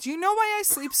my God. Do you know why I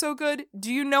sleep so good?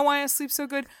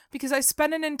 Because I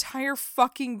spend an entire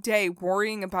fucking day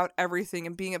worrying about everything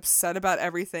and being upset about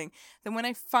everything. Then when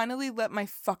I finally let my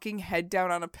fucking head down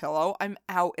on a pillow, I'm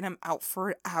out, and I'm out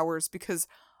for hours because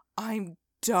I'm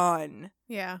done.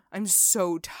 Yeah. I'm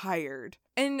so tired.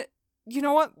 And you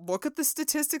know what? Look at the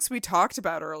statistics we talked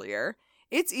about earlier.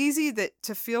 It's easy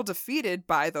to feel defeated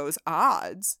by those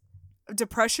odds.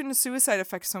 Depression and suicide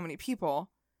affect so many people.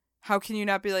 How can you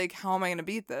not be like, how am I going to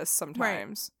beat this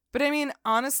sometimes? Right. But I mean,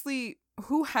 honestly,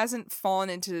 who hasn't fallen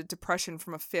into depression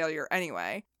from a failure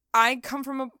anyway? I come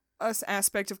from a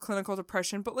aspect of clinical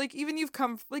depression, but like, even you've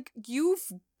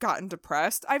gotten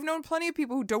depressed. I've known plenty of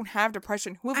people who don't have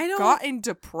depression who have gotten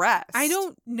depressed. I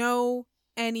don't know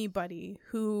anybody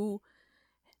who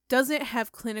doesn't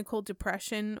have clinical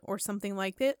depression or something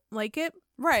like it.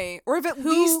 Right. Or have at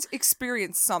least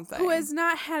experienced something. Who has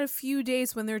not had a few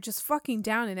days when they're just fucking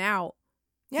down and out.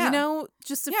 Yeah.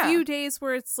 Just a few days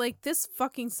where it's like, this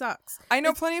fucking sucks. I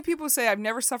know plenty of people who say, I've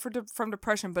never suffered from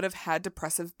depression, but have had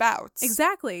depressive bouts.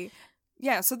 Exactly.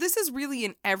 Yeah, so this is really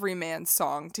an everyman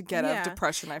song to get out of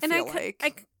depression, I feel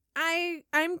like.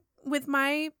 I'm with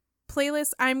my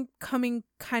playlist, I'm coming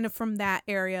kind of from that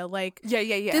area. Like, yeah.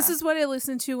 This is what I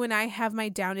listen to when I have my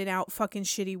down and out fucking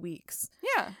shitty weeks.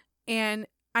 Yeah. And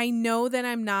I know that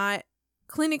I'm not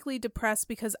clinically depressed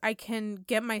because I can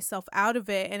get myself out of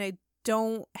it, and I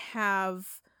don't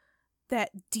have that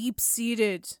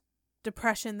deep-seated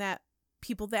depression that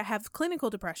people that have clinical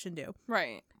depression do.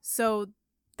 Right. So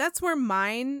that's where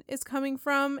mine is coming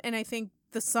from, and I think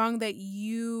this song that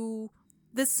you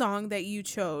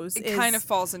chose kind of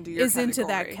falls into your category. Into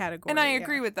that category. And I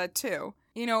agree with that too.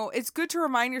 It's good to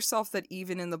remind yourself that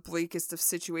even in the bleakest of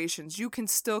situations, you can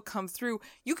still come through.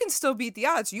 You can still beat the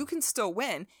odds. You can still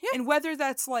win. Yeah. And whether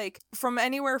that's like from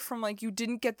anywhere from like you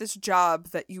didn't get this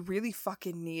job that you really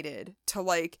fucking needed to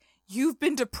like you've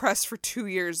been depressed for 2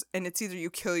 years and it's either you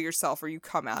kill yourself or you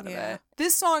come out of it.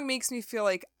 This song makes me feel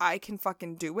like I can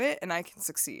fucking do it and I can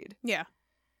succeed. Yeah.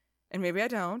 And maybe I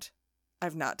don't.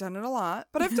 I've not done it a lot,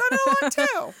 but I've done it a lot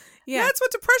too. Yeah. That's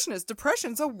what depression is.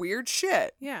 Depression's a weird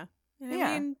shit. Yeah. And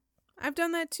I mean, I've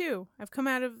done that too. I've come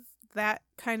out of that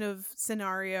kind of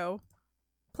scenario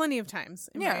plenty of times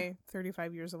in Yeah. my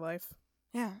 35 years of life.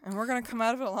 Yeah, and we're gonna come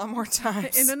out of it a lot more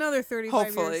times. In another 35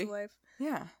 years Hopefully. of life.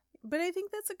 Yeah. But I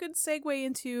think that's a good segue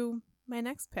into my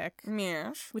next pick,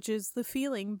 Yes. which is The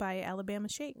Feeling by Alabama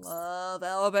Shakes. Love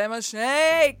Alabama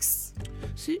Shakes.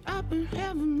 See, I've been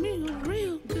having me a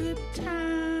real good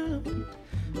time.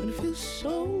 And it feels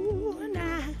so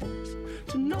nice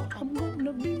to know I'm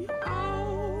gonna be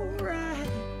alright.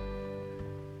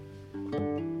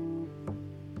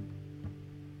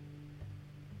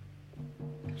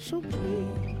 So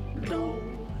please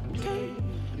don't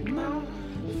take my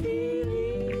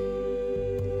feeling.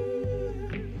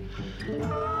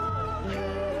 I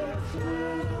have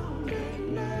found it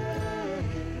now.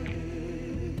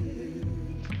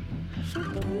 So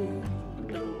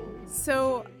please don't.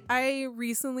 So I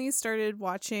recently started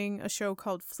watching a show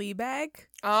called Fleabag.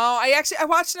 Oh, I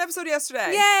watched an episode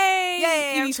yesterday. Yay!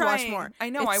 Yay! You I'm need to watch trying. more. I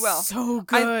know, It's I will. So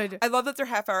good. I love that they're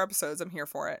half-hour episodes. I'm here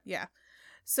for it. Yeah.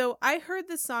 So I heard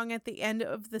the song at the end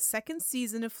of the second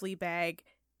season of Fleabag,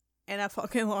 and I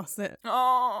fucking lost it.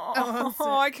 Oh, I lost it.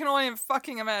 I can only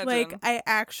fucking imagine. Like, I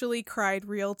actually cried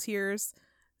real tears.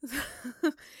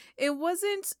 It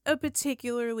wasn't a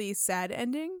particularly sad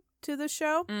ending to the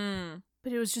show,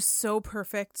 but it was just so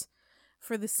perfect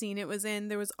for the scene it was in.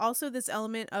 There was also this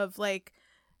element of like,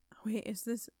 wait,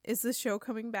 is this show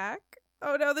coming back?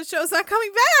 Oh no, the show's not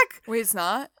coming back. Wait, it's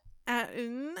not? I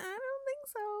don't think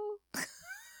so.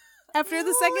 After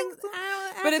the second,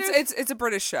 But it's a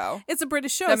British show. it's a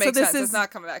British show, That so makes this sense. is It's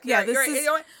not coming back. yeah, You're this right. is- You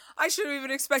know what? I should have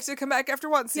even expected to come back after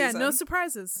one yeah, season. no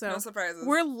surprises. So No surprises.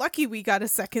 we're lucky we got a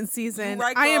second season. You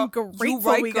right, I am girl. You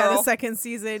grateful right, we got girl. a second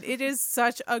season. It is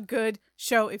such a good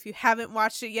show. If you haven't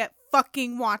watched it yet,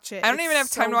 fucking watch it. I don't It's even have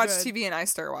time so to watch good. TV, and I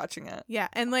start watching it. Yeah,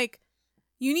 and like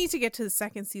you need to get to the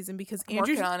second season because I'm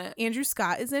working on it. Andrew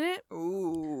Scott is in it.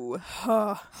 Ooh.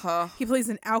 Huh. Huh. He plays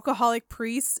an alcoholic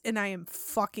priest, and I am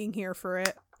fucking here for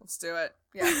it. Let's do it.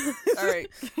 Yeah. All right.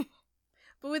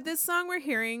 But with this song, we're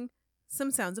hearing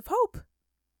some sounds of hope.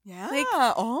 Yeah. Like-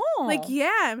 oh. Like,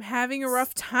 yeah, I'm having a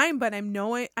rough time, but I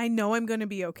know I'm going to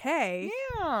be okay.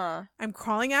 Yeah. I'm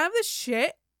crawling out of this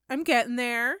shit. I'm getting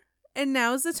there. And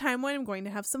now's the time when I'm going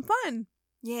to have some fun.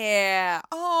 Yeah.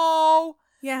 Oh,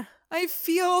 Yeah. I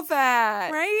feel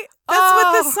that. Right? That's what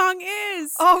Oh. this song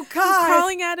is. Oh, I'm God.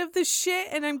 crawling out of the shit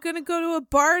and I'm going to go to a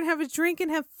bar and have a drink and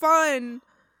have fun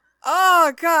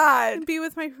Oh, God. and be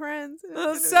with my friends. And it's That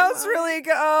gonna be sounds fun. really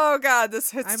good. Oh, God.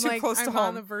 This hits I'm too like, close to I'm on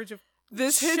home. the verge of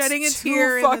This hits shedding a too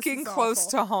tear and this fucking is close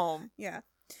awful. to home. Yeah.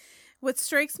 What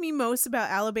strikes me most about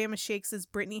Alabama Shakes is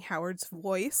Brittany Howard's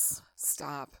voice.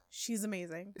 Stop. She's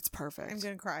amazing. It's perfect. I'm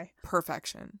going to cry.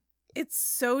 Perfection. It's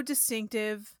so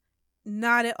distinctive,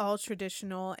 not at all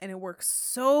traditional, and it works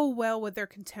so well with their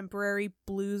contemporary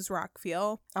blues rock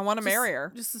feel. I want to marry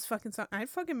her. Just this fucking song. I'd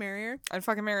fucking marry her. I'd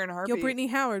fucking marry her in a heartbeat. Yo, Brittany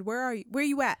Howard, where are you? Where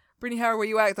you at? Brittany Howard, where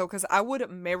you at, though? Because I would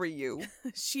marry you.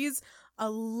 She's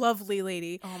a lovely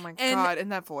lady. Oh, my And God.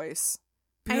 And that voice.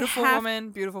 I Beautiful have-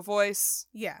 woman. Beautiful voice.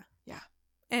 Yeah. Yeah.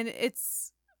 And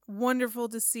it's wonderful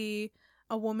to see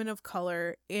a woman of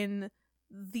color in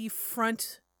the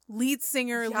front lead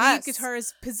singer, Yes. lead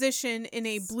guitarist position in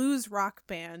a blues rock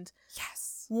band.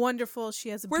 Yes. Wonderful. She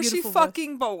has a Where she beautiful voice.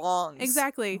 fucking belongs.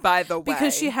 Exactly. By the way.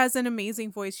 Because she has an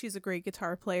amazing voice. She's a great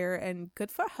guitar player and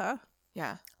good for her.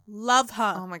 Yeah. Love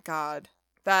her. Oh, my God.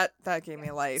 That gave me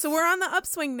life. So we're on the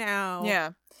upswing now.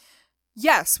 Yeah.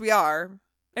 Yes, we are.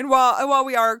 And while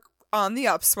we are on the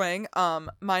upswing,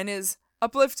 mine is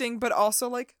uplifting but also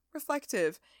like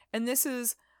reflective. And this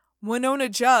is Winona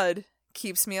Judd,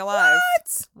 Keeps Me Alive.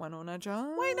 What? Winona Judd.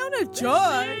 Winona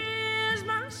Judd. This is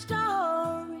my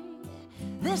story.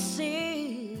 This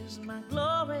is my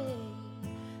glory.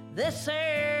 This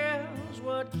is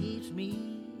what keeps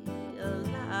me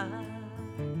alive.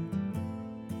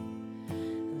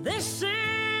 This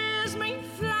is me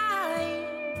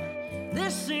flying.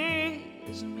 This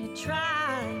is me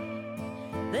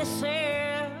trying. This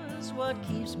is what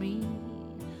keeps me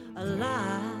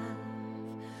alive.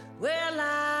 Will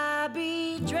I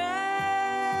be dreaming,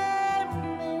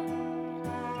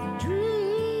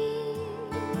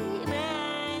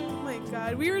 Oh my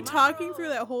god. We were talking through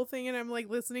that whole thing and I'm like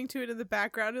listening to it in the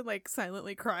background and like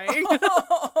silently crying.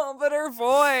 Oh, but her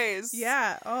voice.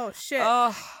 Yeah. Oh shit.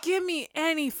 Oh, Give me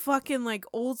any fucking like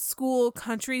old school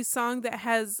country song that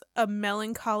has a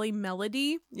melancholy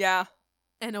melody yeah.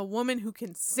 and a woman who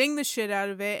can sing the shit out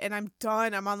of it, and I'm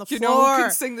done. I'm on the You floor. know who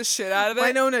can sing the shit out of it?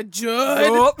 Winona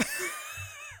Judd. Nope.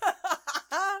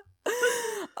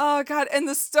 Oh, God. And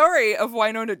the story of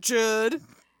Winona Judd.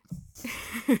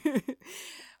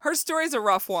 Her story's a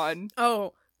rough one.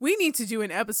 Oh, We need to do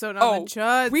an episode on the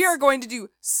Judds. We are going to do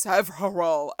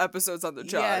several episodes on the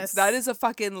Judds. Yes. That is a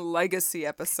fucking legacy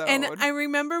episode. And I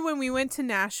remember when we went to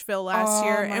Nashville last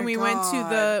year, my and we went to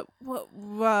the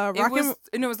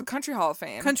it was the Country Hall of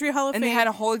Fame. Country Hall of and Fame. they had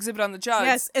a whole exhibit on the Judds.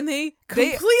 Yes, and they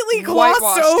completely whitewashed-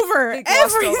 glossed over they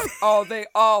glossed everything.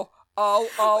 over-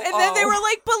 And then they were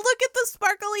like, but look at the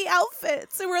sparkly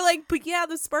outfits. And we're like, but yeah,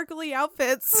 the sparkly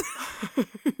outfits.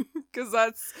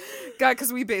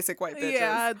 because we basic white bitches.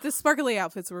 Yeah, the sparkly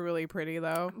outfits were really pretty,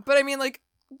 though. But I mean, like,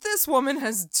 this woman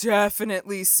has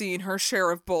definitely seen her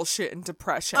share of bullshit and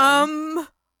depression.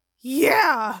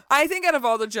 Yeah. I think out of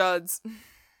all the Judds,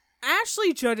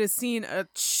 Ashley Judd has seen a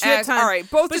shit ton. all right,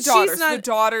 both but the daughters. she's not- The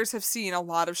daughters have seen a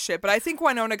lot of shit, but I think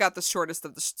Winona got the shortest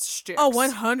of the sticks. Oh,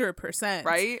 100%.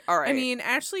 Right? All right. I mean,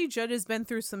 Ashley Judd has been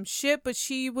through some shit, but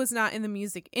she was not in the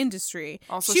music industry.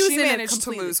 Also, she was she in a managed to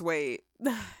lose weight.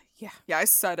 Yeah. Yeah, I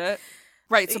said it.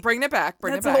 Right, so bring it back.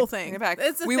 That's the whole thing. Bring it back.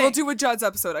 That's the We will thing. do a Judds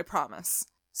episode, I promise.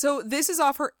 So this is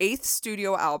off her 8th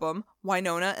studio album,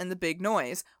 Winona and the Big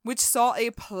Noise, which saw a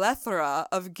plethora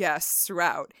of guests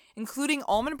throughout, including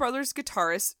Allman Brothers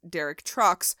guitarist Derek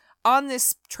Trucks on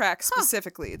this track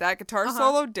specifically. That guitar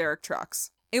solo, Derek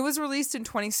Trucks. It was released in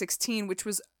 2016, which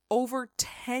was over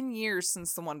 10 years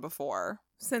since the one before.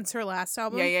 Since her last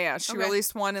album? Yeah. She Okay.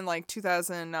 released one in like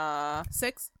 2006.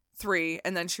 6?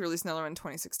 And then she released another one in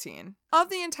 2016. Of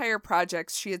the entire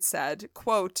project, she had said,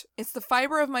 quote, "It's the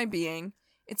fiber of my being.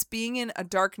 It's being in a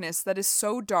darkness that is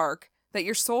so dark that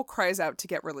your soul cries out to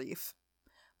get relief.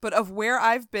 But of where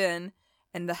I've been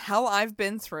and the hell I've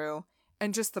been through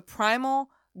and just the primal,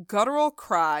 guttural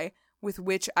cry with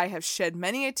which I have shed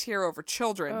many a tear over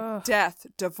children, death,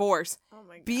 divorce, Oh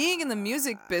my God. being in the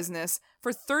music business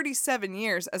for 37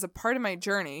 years as a part of my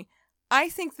journey, I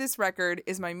think this record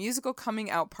is my musical coming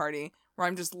out party where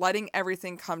I'm just letting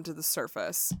everything come to the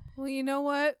surface." Well, you know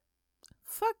what?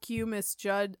 Fuck you, Miss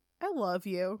Judd. I love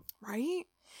you. Right?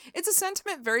 It's a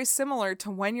sentiment very similar to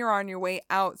when you're on your way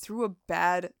out through a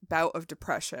bad bout of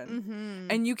depression. Mm-hmm.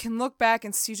 And you can look back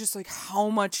and see just like how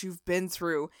much you've been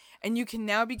through. And you can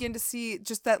now begin to see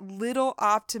just that little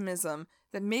optimism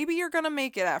that maybe you're going to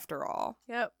make it after all.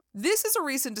 Yep. This is a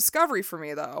recent discovery for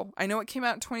me, though. I know it came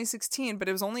out in 2016, but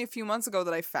it was only a few months ago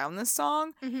that I found this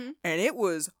song, and it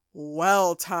was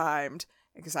well timed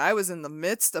because I was in the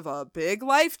midst of a big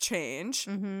life change,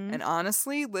 and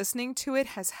honestly, listening to it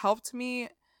has helped me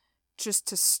just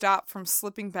to stop from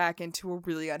slipping back into a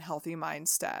really unhealthy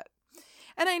mindset.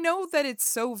 And I know that it's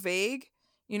so vague.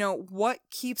 You know, what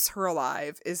keeps her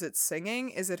alive? Is it singing?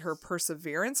 Is it her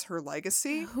perseverance, her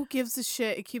legacy? Who gives a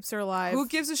shit? It keeps her alive. Who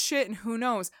gives a shit and who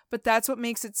knows? But that's what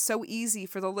makes it so easy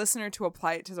for the listener to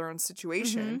apply it to their own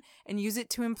situation and use it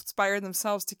to inspire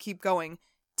themselves to keep going,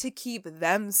 to keep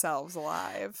themselves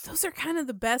alive. Those are kind of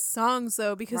the best songs,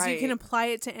 though, because you can Right. apply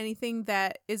it to anything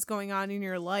that is going on in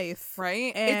your life.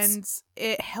 Right? And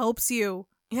it helps you.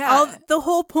 Yeah. The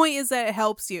whole point is that it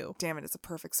helps you. Damn it, it's a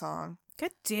perfect song.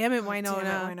 God damn it, Winona.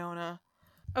 Damn it, Winona.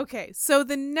 Okay, so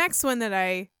the next one that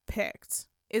I picked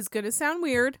is going to sound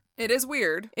weird. It is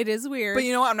weird. It is weird. But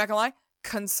you know what? I'm not going to lie.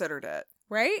 Considered it.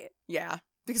 right? Yeah.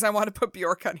 Because I want to put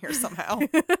Bjork on here somehow.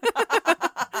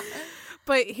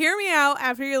 But hear me out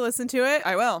after you listen to it.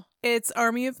 I will. It's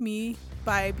Army of Me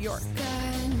by Bjork.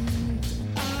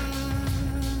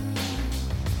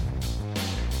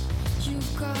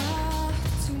 You've got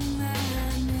too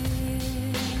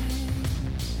many.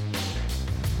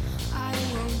 I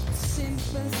won't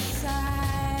sympathize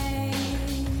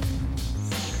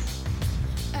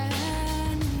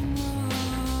anymore.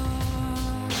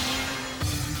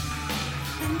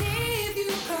 And if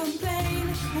you complain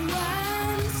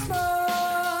once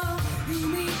more, you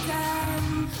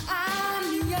become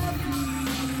army of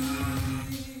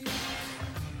me.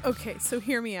 Okay, so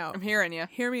hear me out. I'm hearing you.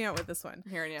 Hear me out with this one.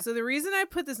 I'm hearing you. So the reason I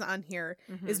put this on here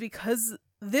is because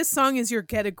this song is your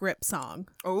get a grip song.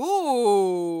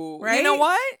 Ooh. Right? You know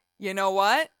what? You know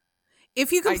what?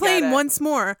 If you I get complain it. once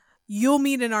more, you'll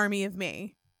meet an army of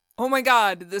me. Oh my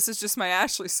God. This is just my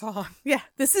Ashley song. Yeah,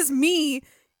 this is me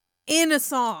in a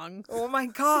song. Oh my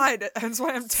God. That's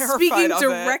why I'm terrified Speaking of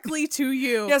directly to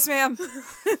you. it. Yes, ma'am.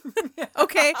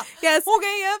 Okay, yes.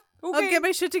 Okay, yep. Okay. I'll get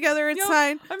my shit together. It's Yep.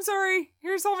 fine. I'm sorry.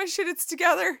 Here's all my shit. It's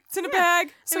together. It's in a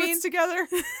bag. So mean- it's together.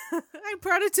 I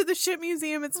brought it to the shit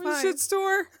museum. It's My fine. shit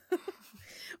store.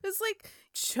 It's like,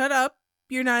 shut up.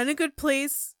 You're not in a good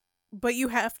place, but you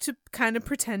have to kind of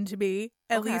pretend to be,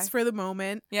 at Okay. least for the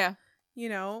moment, Yeah. you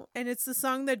know? And it's the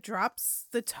song that drops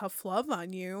the tough love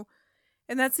on you.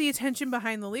 And that's the intention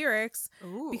behind the lyrics.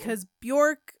 Ooh. Because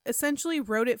Bjork essentially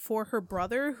wrote it for her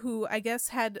brother, who I guess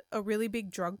had a really big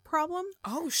drug problem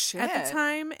Oh, shit. at the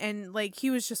time. And like, he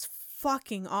was just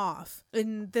fucking off.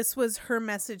 And this was her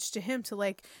message to him to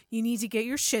like, you need to get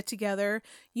your shit together.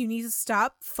 You need to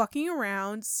stop fucking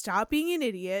around. Stop being an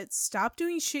idiot. Stop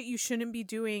doing shit you shouldn't be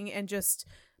doing and just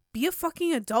be a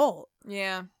fucking adult.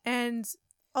 Yeah. And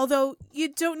although you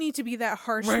don't need to be that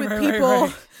harsh with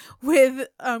people with,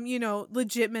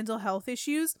 legit mental health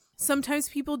issues, sometimes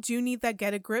people do need that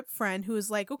get a grip friend who is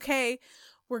like, okay,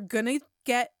 we're gonna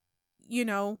get,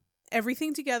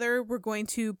 everything together. We're going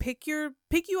to pick you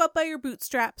up by your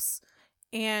bootstraps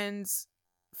and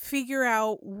figure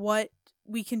out what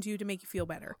we can do to make you feel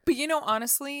better. But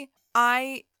honestly,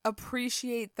 I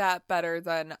appreciate that better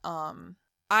than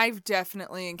I've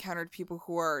definitely encountered people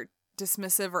who are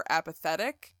dismissive or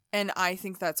apathetic, and I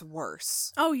think that's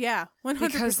worse. Oh yeah, 100%.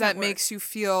 Because that worse. makes you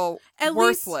feel At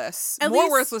worthless. least- More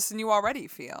worthless than you already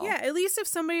feel. Yeah, at least if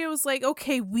somebody was like,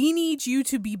 okay, we need you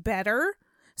to be better,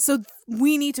 so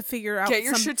we need to figure out Get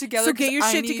your shit together. So get your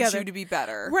shit together. I need you to be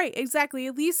better. Right, exactly.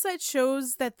 At least that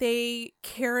shows that they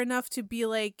care enough to be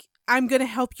like, I'm going to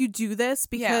help you do this,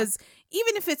 because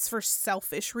even if it's for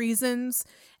selfish reasons,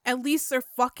 at least they're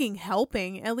fucking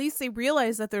helping. At least they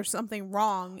realize that there's something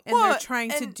wrong and they're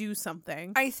trying to do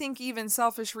something. I think even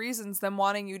selfish reasons, them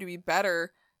wanting you to be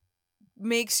better,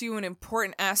 makes you an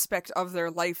important aspect of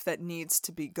their life that needs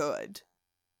to be good.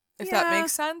 If that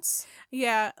makes sense.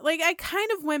 Yeah, like I kind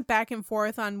of went back and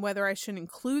forth on whether I should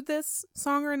include this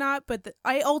song or not, but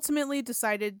I ultimately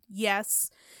decided yes.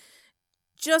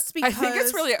 Just because I think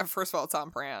it's really, first of all, it's on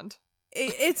brand.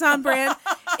 It's on brand.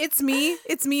 It's me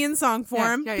in song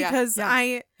form, because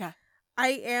I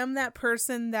am that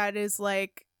person that is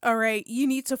like, all right, you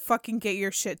need to fucking get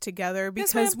your shit together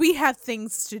because we have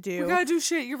things to do. We gotta do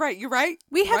shit. You're right.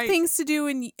 We have things to do,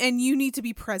 and you need to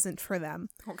be present for them.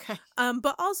 Okay.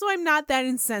 But also, I'm not that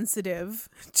insensitive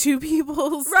to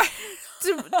people's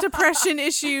depression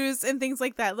issues and things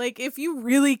like that. Like, if you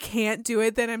really can't do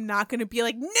it, then I'm not going to be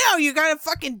like, no, you gotta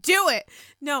fucking do it.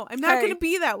 No, I'm not going to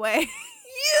be that way.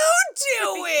 You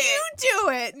do it. You do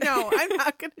it. No, I'm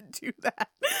not going to do that.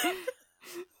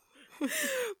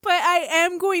 But I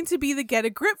am going to be the get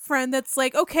a grip friend that's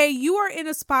like, okay, you are in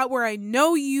a spot where I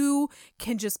know you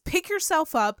can just pick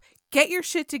yourself up, get your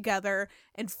shit together,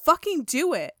 and fucking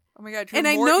do it. Oh my god,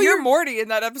 you're Morty in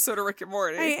that episode of Rick and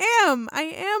Morty. I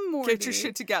am Morty. Get your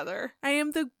shit together. I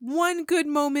am the one good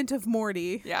moment of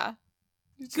Morty. Yeah.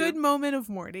 Good moment of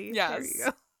Morty. Yes. There you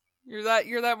go.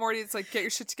 You're that Morty. It's like, get your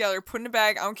shit together, put in a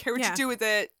bag. I don't care what you do with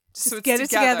it. Just get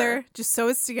it together. Just sew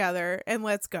it together and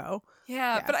let's go.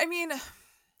 Yeah, but I mean,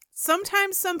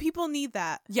 sometimes some people need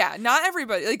that. Yeah, not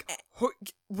everybody. Like,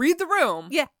 read the room.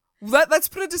 Yeah. Let's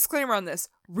put a disclaimer on this.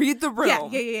 Read the room.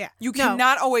 Yeah. You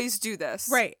cannot always do this.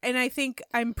 Right. And I think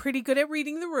I'm pretty good at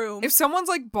reading the room. If someone's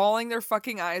like bawling their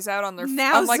fucking eyes out on their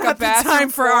now's like not a bathroom the time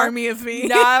for floor, Army of Me.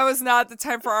 Now is not the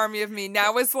time for Army of Me.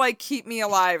 Now is like keep me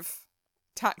alive.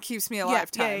 Keeps me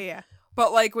alive time. Yeah.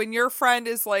 But like when your friend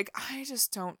is like, I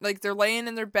just don't like, they're laying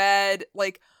in their bed.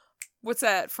 Like, what's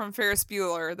that from Ferris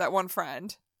Bueller? That one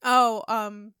friend. Oh,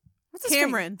 what's his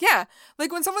Cameron. Name? Yeah.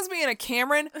 Like when someone's being a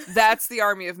Cameron, that's the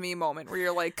Army of Me moment where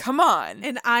you're like, come on.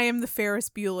 And I am the Ferris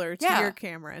Bueller to your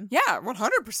Cameron. Yeah,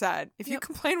 100%. If you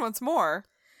complain once more,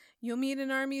 you'll meet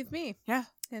an Army of Me. Yeah.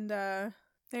 And there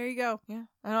you go. Yeah.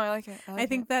 I know, I like it. I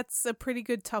think that's a pretty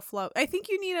good tough love. I think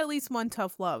you need at least one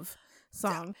tough love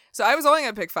song. Yeah. So I was only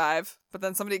gonna pick 5, but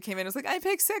then somebody came in and was like, I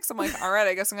picked 6. I'm like, all right,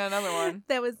 I guess I got another one.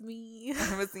 That was me.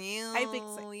 That was you. I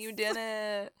picked 6. You did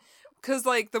it. Because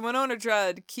like the Winona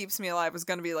Judd Keeps Me Alive was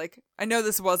gonna be like, I know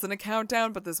this wasn't a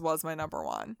countdown, but this was my number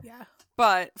 1. Yeah.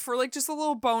 But for like just a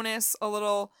little bonus,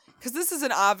 because this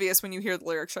isn't obvious when you hear the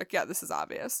lyrics, like, yeah, this is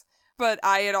obvious. But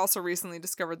I had also recently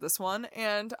discovered this one,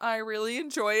 and I really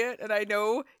enjoy it, and I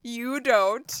know you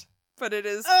don't, but it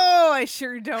is... Oh, I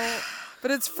sure don't.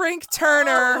 But it's Frank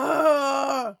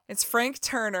Turner. It's Frank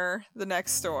Turner, The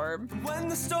Next Storm. When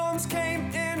the storms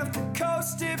came in off the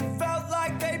coast, it felt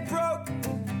like they broke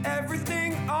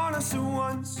everything on us at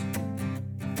once.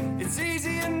 It's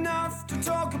easy enough to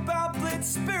talk about Blitz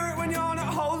spirit when you're not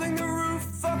holding the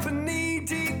roof up and knee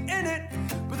deep in it.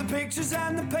 But the pictures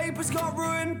and the papers got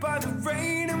ruined by the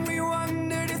rain, and we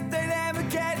wondered if they'd ever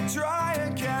get dry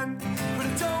again. But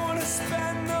I don't want to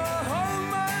spend the whole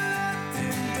night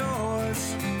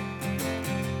indoors,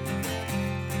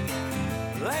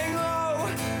 laying low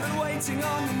and waiting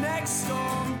on the next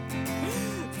storm.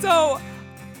 So,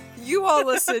 you you all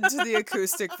listen to the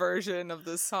acoustic version of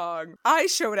this song. I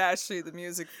showed Ashley the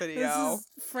music video. This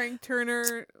is Frank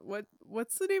Turner.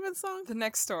 What's the name of the song? The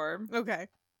Next Storm. Okay.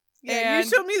 Yeah, you And-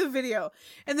 showed me the video.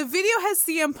 And the video has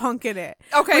CM Punk in it.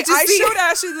 Okay, which is I the- showed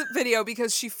Ashley the video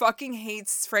because she fucking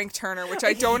hates Frank Turner, which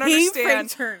I don't hate understand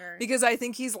Frank Turner. because I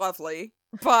think he's lovely.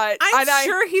 But I'm I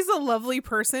sure he's a lovely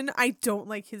person. I don't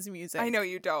like his music. I know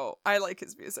you don't. I like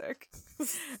his music.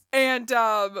 And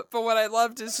but what I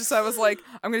loved is just I was like,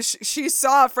 I'm gonna. she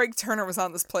saw Frank Turner was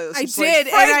on this playlist. I She's did,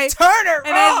 like, Frank and Turner.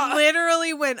 And I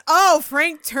literally went, "Oh,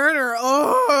 Frank Turner."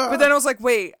 Oh. But then I was like,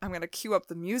 wait, I'm gonna cue up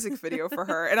the music video for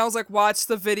her. And I was like, watch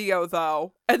the video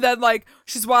though. And then like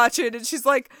she's watching and she's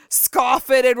like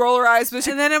scoffing and roll her eyes, but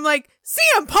she, and then I'm like,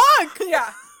 "CM Punk."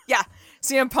 yeah.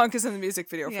 CM Punk is in the music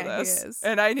video for Yeah, he this. is.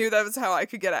 And I knew that was how I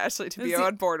could get Ashley to be Is he-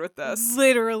 on board with this.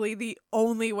 Literally the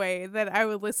only way that I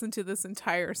would listen to this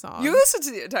entire song. You listened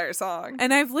to the entire song.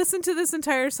 And I've listened to this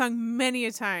entire song many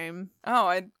a time. Oh,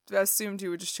 I assumed you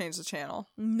would just change the channel.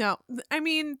 No. I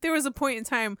mean, there was a point in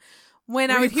time when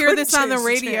Where I would you hear couldn't this on the change the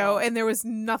radio channel. and there was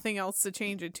nothing else to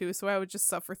change it to, so I would just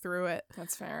suffer through it.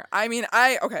 That's fair. I mean,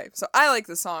 so I like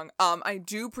the song. I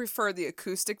do prefer the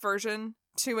acoustic version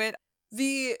to it.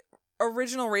 The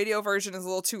original radio version is a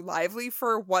little too lively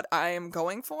for what I am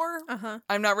going for. Uh-huh.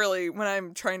 I'm not really, when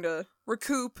I'm trying to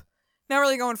recoup, not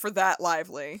really going for that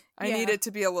lively. I Yeah. need it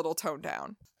to be a little toned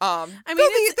down. I mean,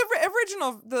 the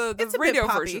original, the it's a bit radio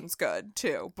poppy. version's good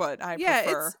too, but I Yeah,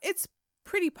 prefer. it's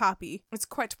pretty poppy. It's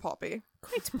quite poppy.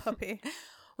 Quite poppy.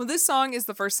 Well, this song is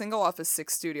the first single off his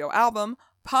sixth studio album,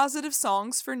 Positive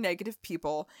Songs for Negative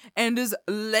People, and is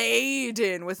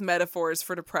laden with metaphors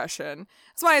for depression.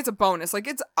 That's why it's a bonus. Like,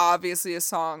 it's obviously a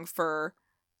song for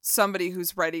somebody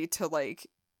who's ready to, like,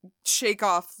 shake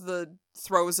off the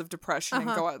throes of depression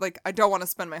and go out. Like, I don't want to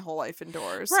spend my whole life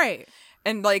indoors. Right.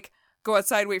 And, like, go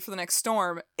outside, wait for the next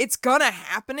storm. It's gonna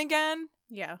happen again,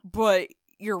 Yeah. but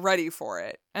you're ready for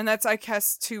it. And that's, I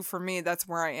guess, too, for me, that's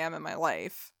where I am in my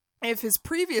life. If his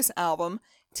previous album,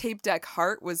 Tape Deck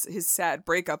Heart, was his sad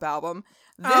breakup album.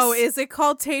 Oh, is it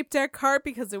called Tape Deck Heart?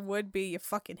 Because it would be, you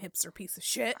fucking hipster piece of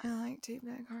shit. I like Tape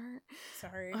Deck Heart.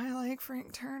 Sorry. I like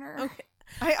Frank Turner. Okay.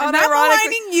 I I'm not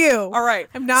maligning you. All right.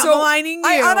 I'm not So, maligning you.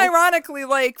 I unironically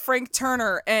like Frank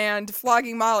Turner and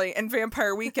Flogging Molly and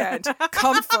Vampire Weekend.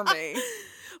 Come for me.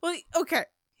 Well, okay.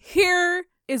 Here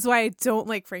is why I don't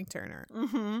like Frank Turner.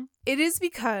 Mm-hmm. It is Is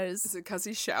because it because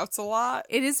he shouts a lot?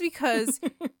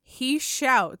 he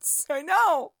shouts I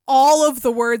know. all of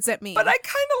the words at me. But I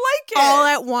kind of like it. all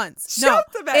at once.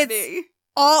 Shout them at it's me.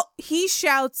 he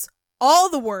shouts all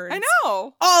the words. I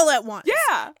know. All at once.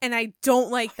 Yeah. And I don't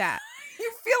like that.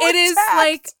 You feel It is attacked.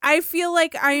 like I feel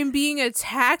like I am being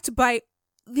attacked by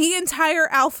the entire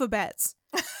alphabet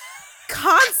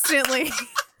constantly.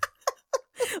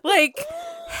 Like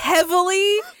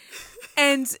heavily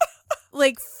and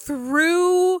like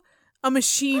through a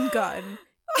machine gun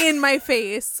in my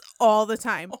face all the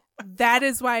time. That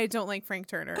is why I don't like Frank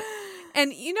Turner.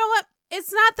 And you know what?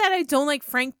 It's not that I don't like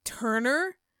Frank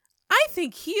Turner. I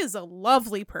think he is a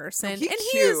lovely person He's and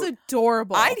he is cute.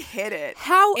 adorable. I'd hit it.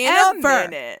 However, in a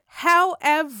minute.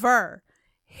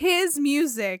 his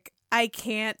music I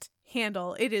can't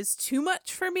handle. It is too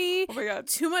much for me. Oh my god.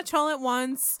 Too much all at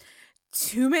once.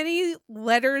 Too many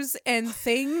letters and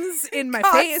things in my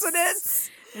face. Consonants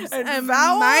and And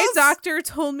vowels. my doctor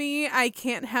told me I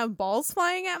can't have balls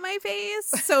flying at my face.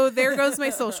 So there goes my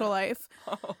social life.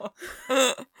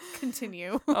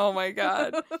 Continue. Oh my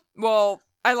god. Well,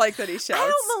 I like that he shouts. I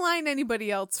don't malign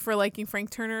anybody else for liking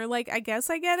Frank Turner. Like, I guess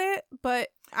I get it, but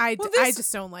I this-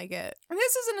 just don't like it. And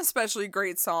this is an especially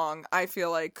great song, I feel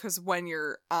like, because when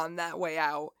you're on that way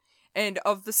out. And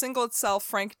of the single itself,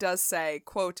 Frank does say,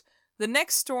 quote, "The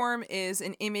next storm is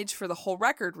an image for the whole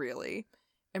record, really.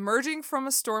 Emerging from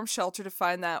a storm shelter to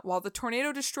find that while the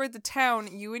tornado destroyed the town,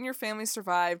 you and your family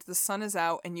survived, the sun is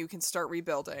out, and you can start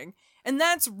rebuilding." And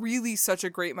that's really such a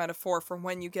great metaphor for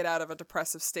when you get out of a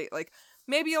depressive state. Like,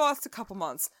 maybe you lost a couple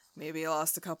months, maybe you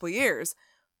lost a couple years,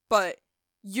 but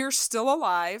you're still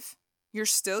alive, you're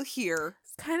still here.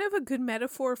 It's kind of a good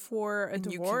metaphor for a And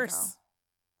you can divorce.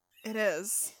 It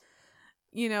is.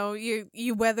 You know,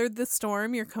 you weathered the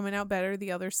storm, you're coming out better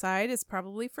the other side. It's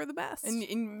probably for the best.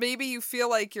 And maybe you feel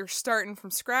like you're starting from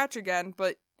scratch again,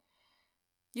 but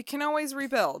you can always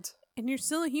rebuild. And you're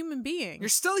still a human being. You're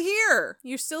still here.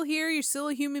 You're still here. You're still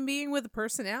a human being with a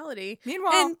personality.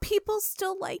 Meanwhile, And people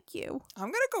still like you. I'm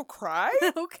gonna go cry.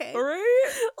 Okay. All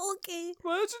right? Okay.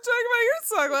 Why don't you talk about your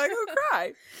song while I go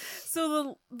cry?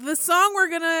 So the song we're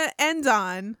gonna end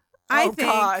on,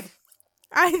 God.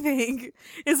 I think,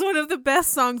 is one of the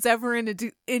best songs ever in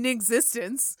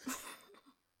existence.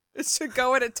 It should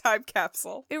go in a time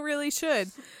capsule. It really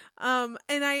should. And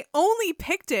I only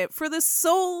picked it for the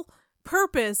sole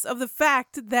purpose of the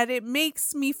fact that it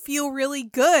makes me feel really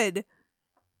good.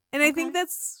 And I think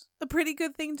that's a pretty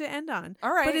good thing to end on.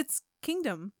 All right. But it's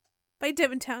Kingdom by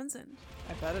Devin Townsend.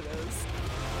 I bet it is.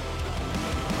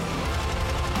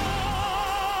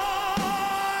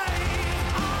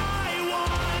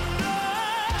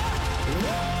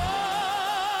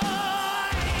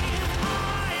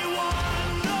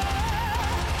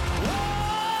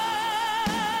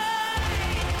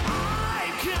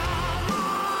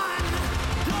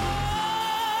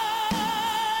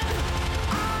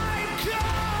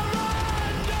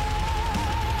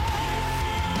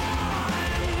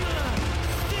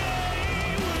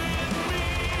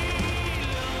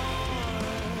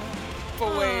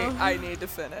 But wait, I need to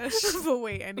finish. But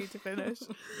wait, I need to finish.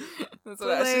 That's what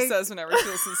But, Ashley like- says whenever she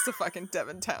listens to fucking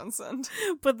Devin Townsend.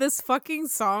 But this fucking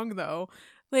song, though,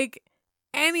 like,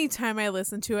 anytime I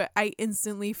listen to it, I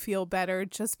instantly feel better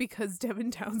just because Devin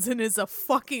Townsend is a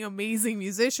fucking amazing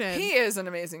musician. He is an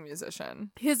amazing musician.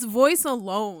 His voice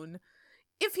alone,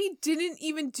 if he didn't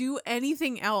even do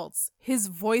anything else, his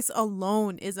voice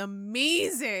alone is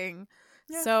amazing.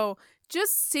 Yeah. So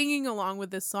just singing along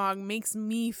with this song makes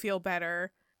me feel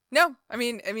better. No, I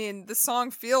mean, the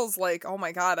song feels like, oh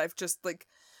my god, I've just like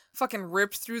fucking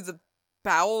ripped through the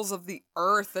bowels of the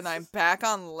earth and I'm back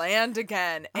on land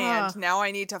again, and now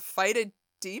I need to fight a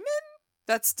demon?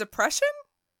 That's depression?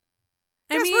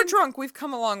 I Guess mean, we're drunk. We've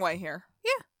come a long way here.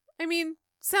 I mean,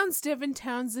 sounds Devin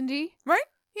Townsend-y. Right?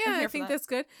 Yeah, I'm here I for think that. that's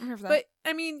good. I'm here for that. But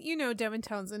I mean, you know, Devin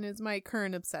Townsend is my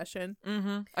current obsession.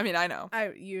 Mm-hmm. I mean, I know.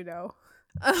 You know.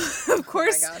 Of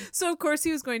course. God. So of course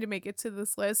he was going to make it to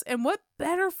this list. And what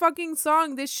better fucking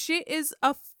song? This shit is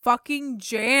a fucking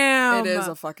jam. It is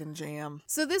a fucking jam.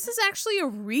 So this is actually a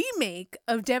remake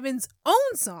of Devin's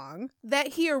own song that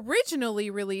he originally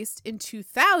released in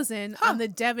 2000 on the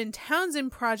Devin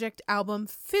Townsend Project album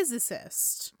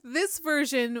Physicist. This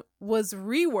version was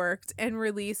reworked and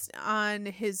released on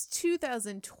his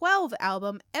 2012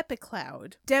 album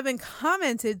Epicloud. Devin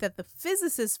commented that the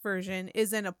Physicist version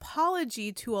is an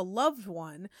apology to a loved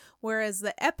one, whereas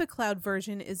the Epicloud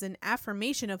version is an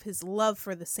affirmation of his love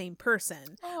for the same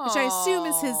person. Which I assume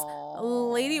is his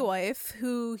lady wife,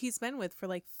 who he's been with for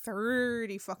like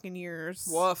 30 fucking years.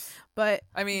 Woof. But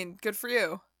I mean, good for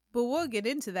you. we'll get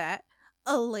into that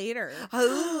later.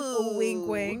 Oh. Wink,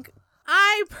 wink.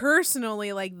 I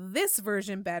personally like this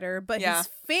version better, but Yeah. his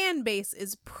fan base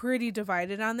is pretty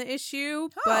divided on the issue.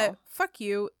 But fuck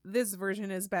you, this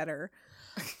version is better.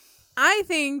 I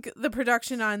think the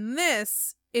production on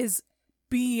this is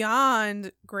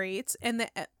beyond great, and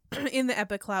in the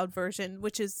Epicloud version,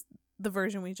 which is the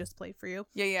version we just played for you.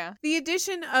 Yeah. The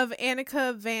addition of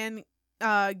Annika van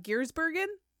Giersbergen.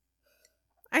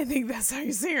 I think that's how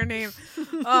you say her name.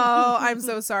 Oh, I'm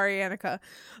so sorry, Annika.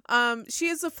 She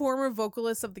is a former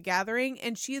vocalist of The Gathering,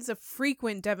 and she is a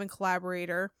frequent Devin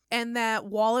collaborator. And that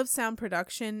wall of sound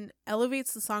production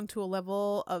elevates the song to a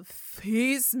level of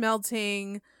face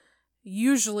melting,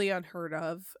 usually unheard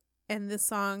of. And this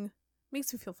song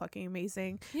makes me feel fucking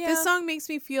amazing. Yeah. This song makes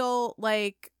me feel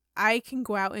like I can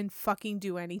go out and fucking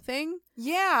do anything.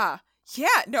 Yeah. Yeah.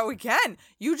 No, again,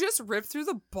 you just ripped through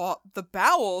the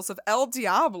bowels of El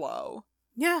Diablo.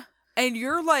 Yeah. And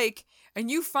you're like, and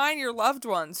you find your loved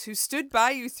ones who stood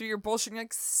by you through your bullshit and you're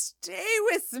like, stay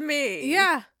with me.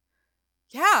 Yeah.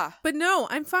 Yeah. But no,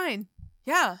 I'm fine.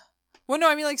 Yeah. Well, no,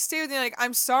 I mean, like, stay with me. Like,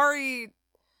 I'm sorry.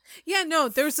 Yeah, no,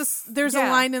 there's a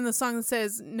Yeah. line in the song that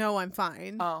says, "No, I'm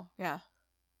fine." Oh, yeah.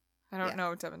 I don't Yeah.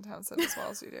 know Devin Townsend as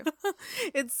well as you do.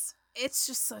 It's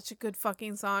just such a good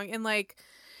fucking song, and like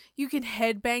you can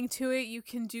headbang to it. You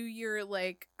can do your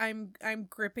like I'm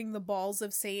gripping the balls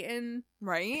of Satan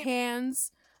Right?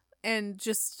 hands and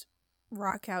just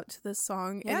rock out to this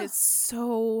song, Yeah. and it's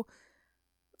so,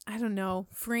 I don't know,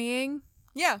 freeing.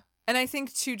 Yeah. And I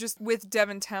think, too, just with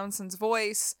Devin Townsend's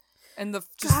voice and the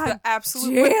God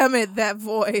absolute... Damn it, that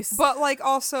voice. But, like,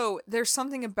 also, there's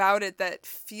something about it that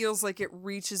feels like it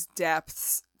reaches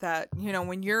depths that, you know,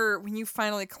 when you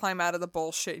finally climb out of the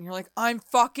bullshit and you're like, I'm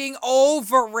fucking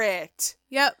over it.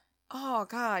 Yep. Oh,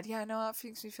 God. Yeah, no, that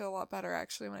makes me feel a lot better,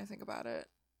 actually, when I think about it.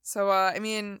 So, I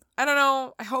mean, I don't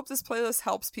know. I hope this playlist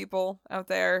helps people out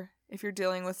there if you're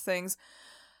dealing with things.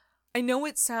 I know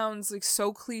it sounds, like,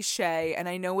 so cliche, and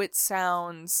I know it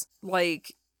sounds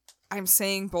like I'm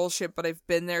saying bullshit, but I've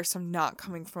been there, so I'm not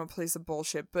coming from a place of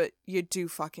bullshit, but you do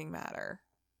fucking matter.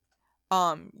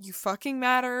 You fucking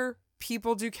matter.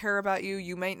 People do care about you.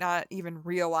 You might not even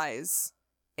realize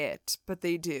it, but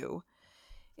they do.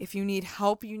 If you need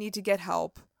help, you need to get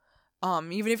help.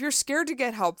 Even if you're scared to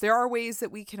get help, there are ways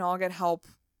that we can all get help.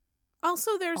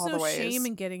 Also, there's all the no ways. shame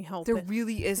in getting help. There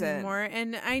really isn't. Anymore.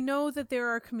 And I know that there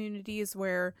are communities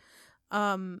where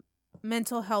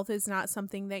mental health is not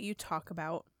something that you talk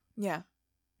about. Yeah.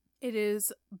 It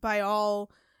is, by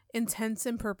all intents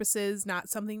and purposes, not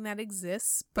something that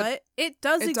exists, but it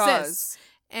does exist.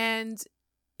 And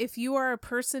if you are a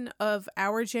person of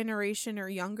our generation or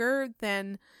younger,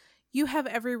 then you have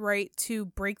every right to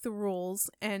break the rules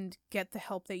and get the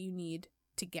help that you need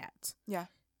to get. Yeah.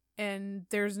 And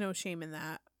there's no shame in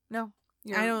that. No.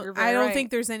 I don't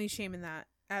think there's any shame in that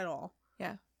at all.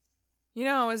 Yeah. You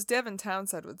know, as Devin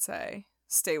Townsend would say,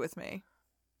 stay with me.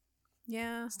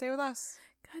 Yeah. Stay with us.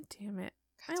 God damn it.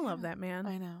 I love that man.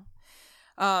 I know.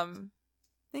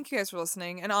 Thank you guys for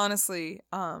listening. And honestly,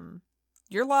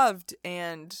 you're loved,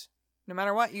 and no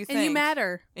matter what you think. And you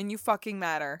matter. And you fucking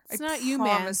matter. It's not you, man.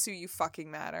 I promise you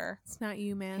fucking matter. It's not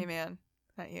you, man. Hey, man.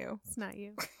 Not you. It's not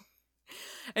you.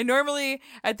 And normally,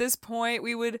 at this point,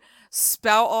 we would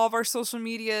spout all of our social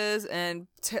medias and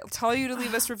tell you to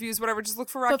leave us reviews, whatever. Just look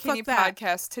for Rock Candy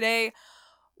Podcast. Today,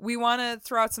 we want to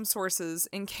throw out some sources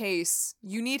in case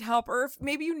you need help, or if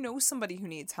maybe you know somebody who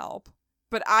needs help.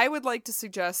 But I would like to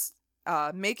suggest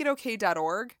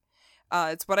makeitokay.org.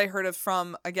 It's what I heard of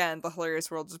from, again, The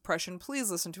Hilarious World of Depression. Please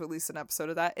listen to at least an episode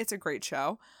of that. It's a great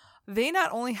show. They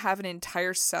not only have an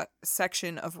entire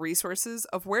section of resources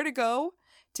of where to go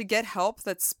to get help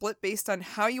that's split based on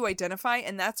how you identify,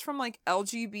 and that's from like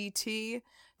LGBT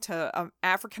to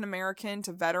African American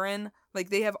to veteran. Like,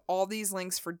 they have all these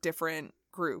links for different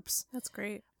groups. That's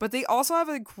great. But they also have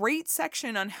a great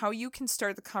section on how you can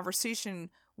start the conversation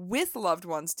with loved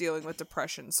ones dealing with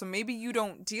depression. So maybe you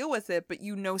don't deal with it, but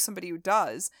you know somebody who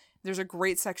does. There's a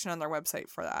great section on their website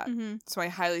for that. Mm-hmm. So I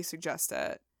highly suggest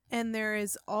it. And there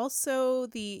is also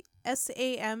the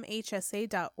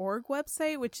samhsa.org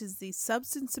website, which is the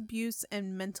Substance Abuse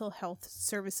and Mental Health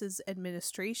Services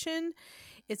Administration.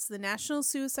 It's the National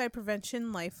Suicide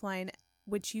Prevention Lifeline,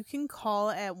 which you can call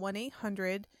at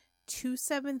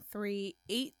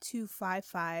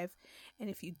 1-800-273-8255. And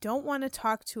if you don't want to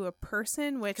talk to a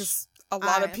person, which a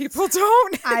lot of people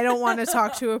don't. I don't want to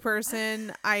talk to a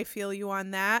person. I feel you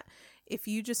on that. If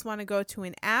you just want to go to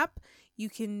an app, you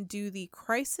can do the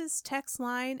crisis text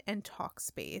line and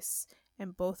Talkspace,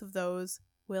 and both of those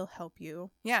will help you.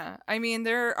 Yeah. I mean,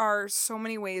 there are so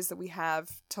many ways that we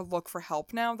have to look for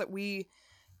help now that when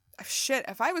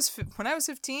I was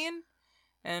 15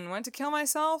 and went to kill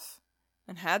myself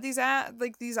and had these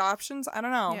options, I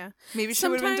don't know. Yeah. Maybe she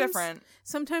would have been different.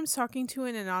 Sometimes talking to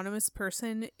an anonymous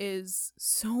person is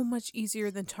so much easier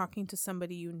than talking to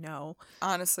somebody you know.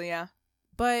 Honestly, yeah.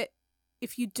 But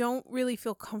if you don't really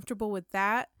feel comfortable with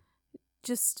that,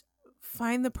 just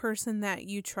find the person that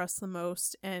you trust the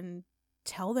most and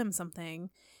tell them something.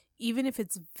 Even if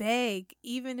it's vague,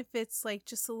 even if it's like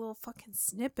just a little fucking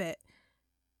snippet,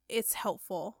 it's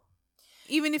helpful.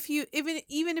 Even if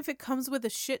it comes with a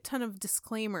shit ton of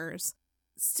disclaimers,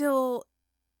 still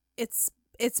it's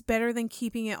better than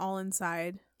keeping it all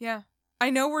inside. Yeah. I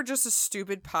know we're just a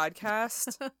stupid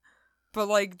podcast. But,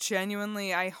 like,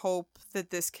 genuinely, I hope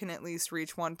that this can at least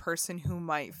reach one person who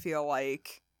might feel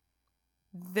like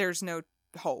there's no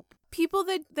hope. People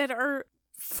that are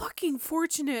fucking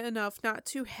fortunate enough not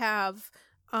to have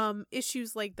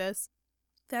issues like this.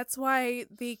 That's why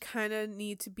they kind of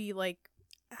need to be, like,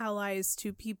 allies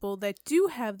to people that do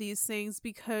have these things,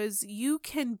 because you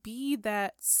can be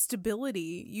that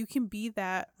stability. You can be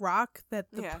that rock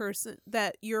that the person,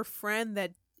 that your friend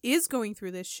that is going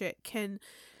through this shit can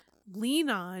lean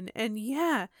on. And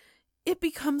yeah, it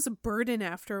becomes a burden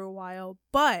after a while,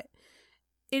 but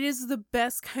it is the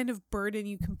best kind of burden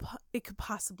it could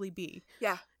possibly be.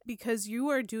 Yeah, because you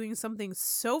are doing something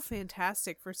so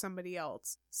fantastic for somebody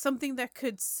else, something that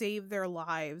could save their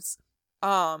lives.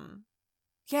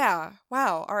 Yeah.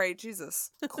 Wow. All right.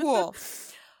 Jesus. Cool.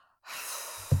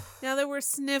 Now that we're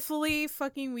sniffly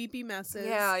fucking weepy messes.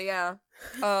 Yeah.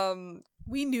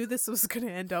 We knew this was going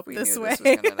to end up this way. This was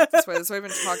going to end up this way. This is why I've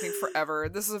been talking forever.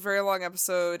 This is a very long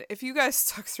episode. If you guys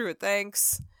stuck through it,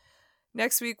 thanks.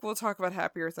 Next week, we'll talk about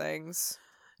happier things.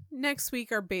 Next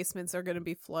week, our basements are going to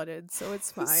be flooded, so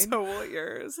it's fine. So will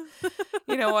yours.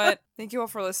 You know what? Thank you all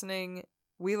for listening.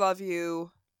 We love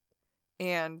you.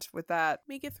 And with that,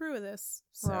 make it through with this.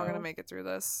 We're all going to make it through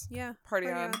this. Yeah. Party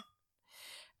on.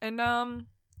 And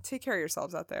take care of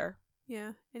yourselves out there.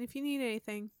 Yeah. And if you need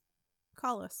anything,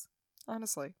 call us.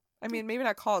 Honestly. I mean, maybe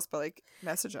not call us, but like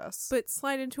message us. But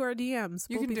slide into our DMs.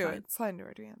 You can do it. Slide into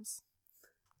our DMs.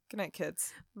 Good night,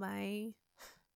 kids. Bye.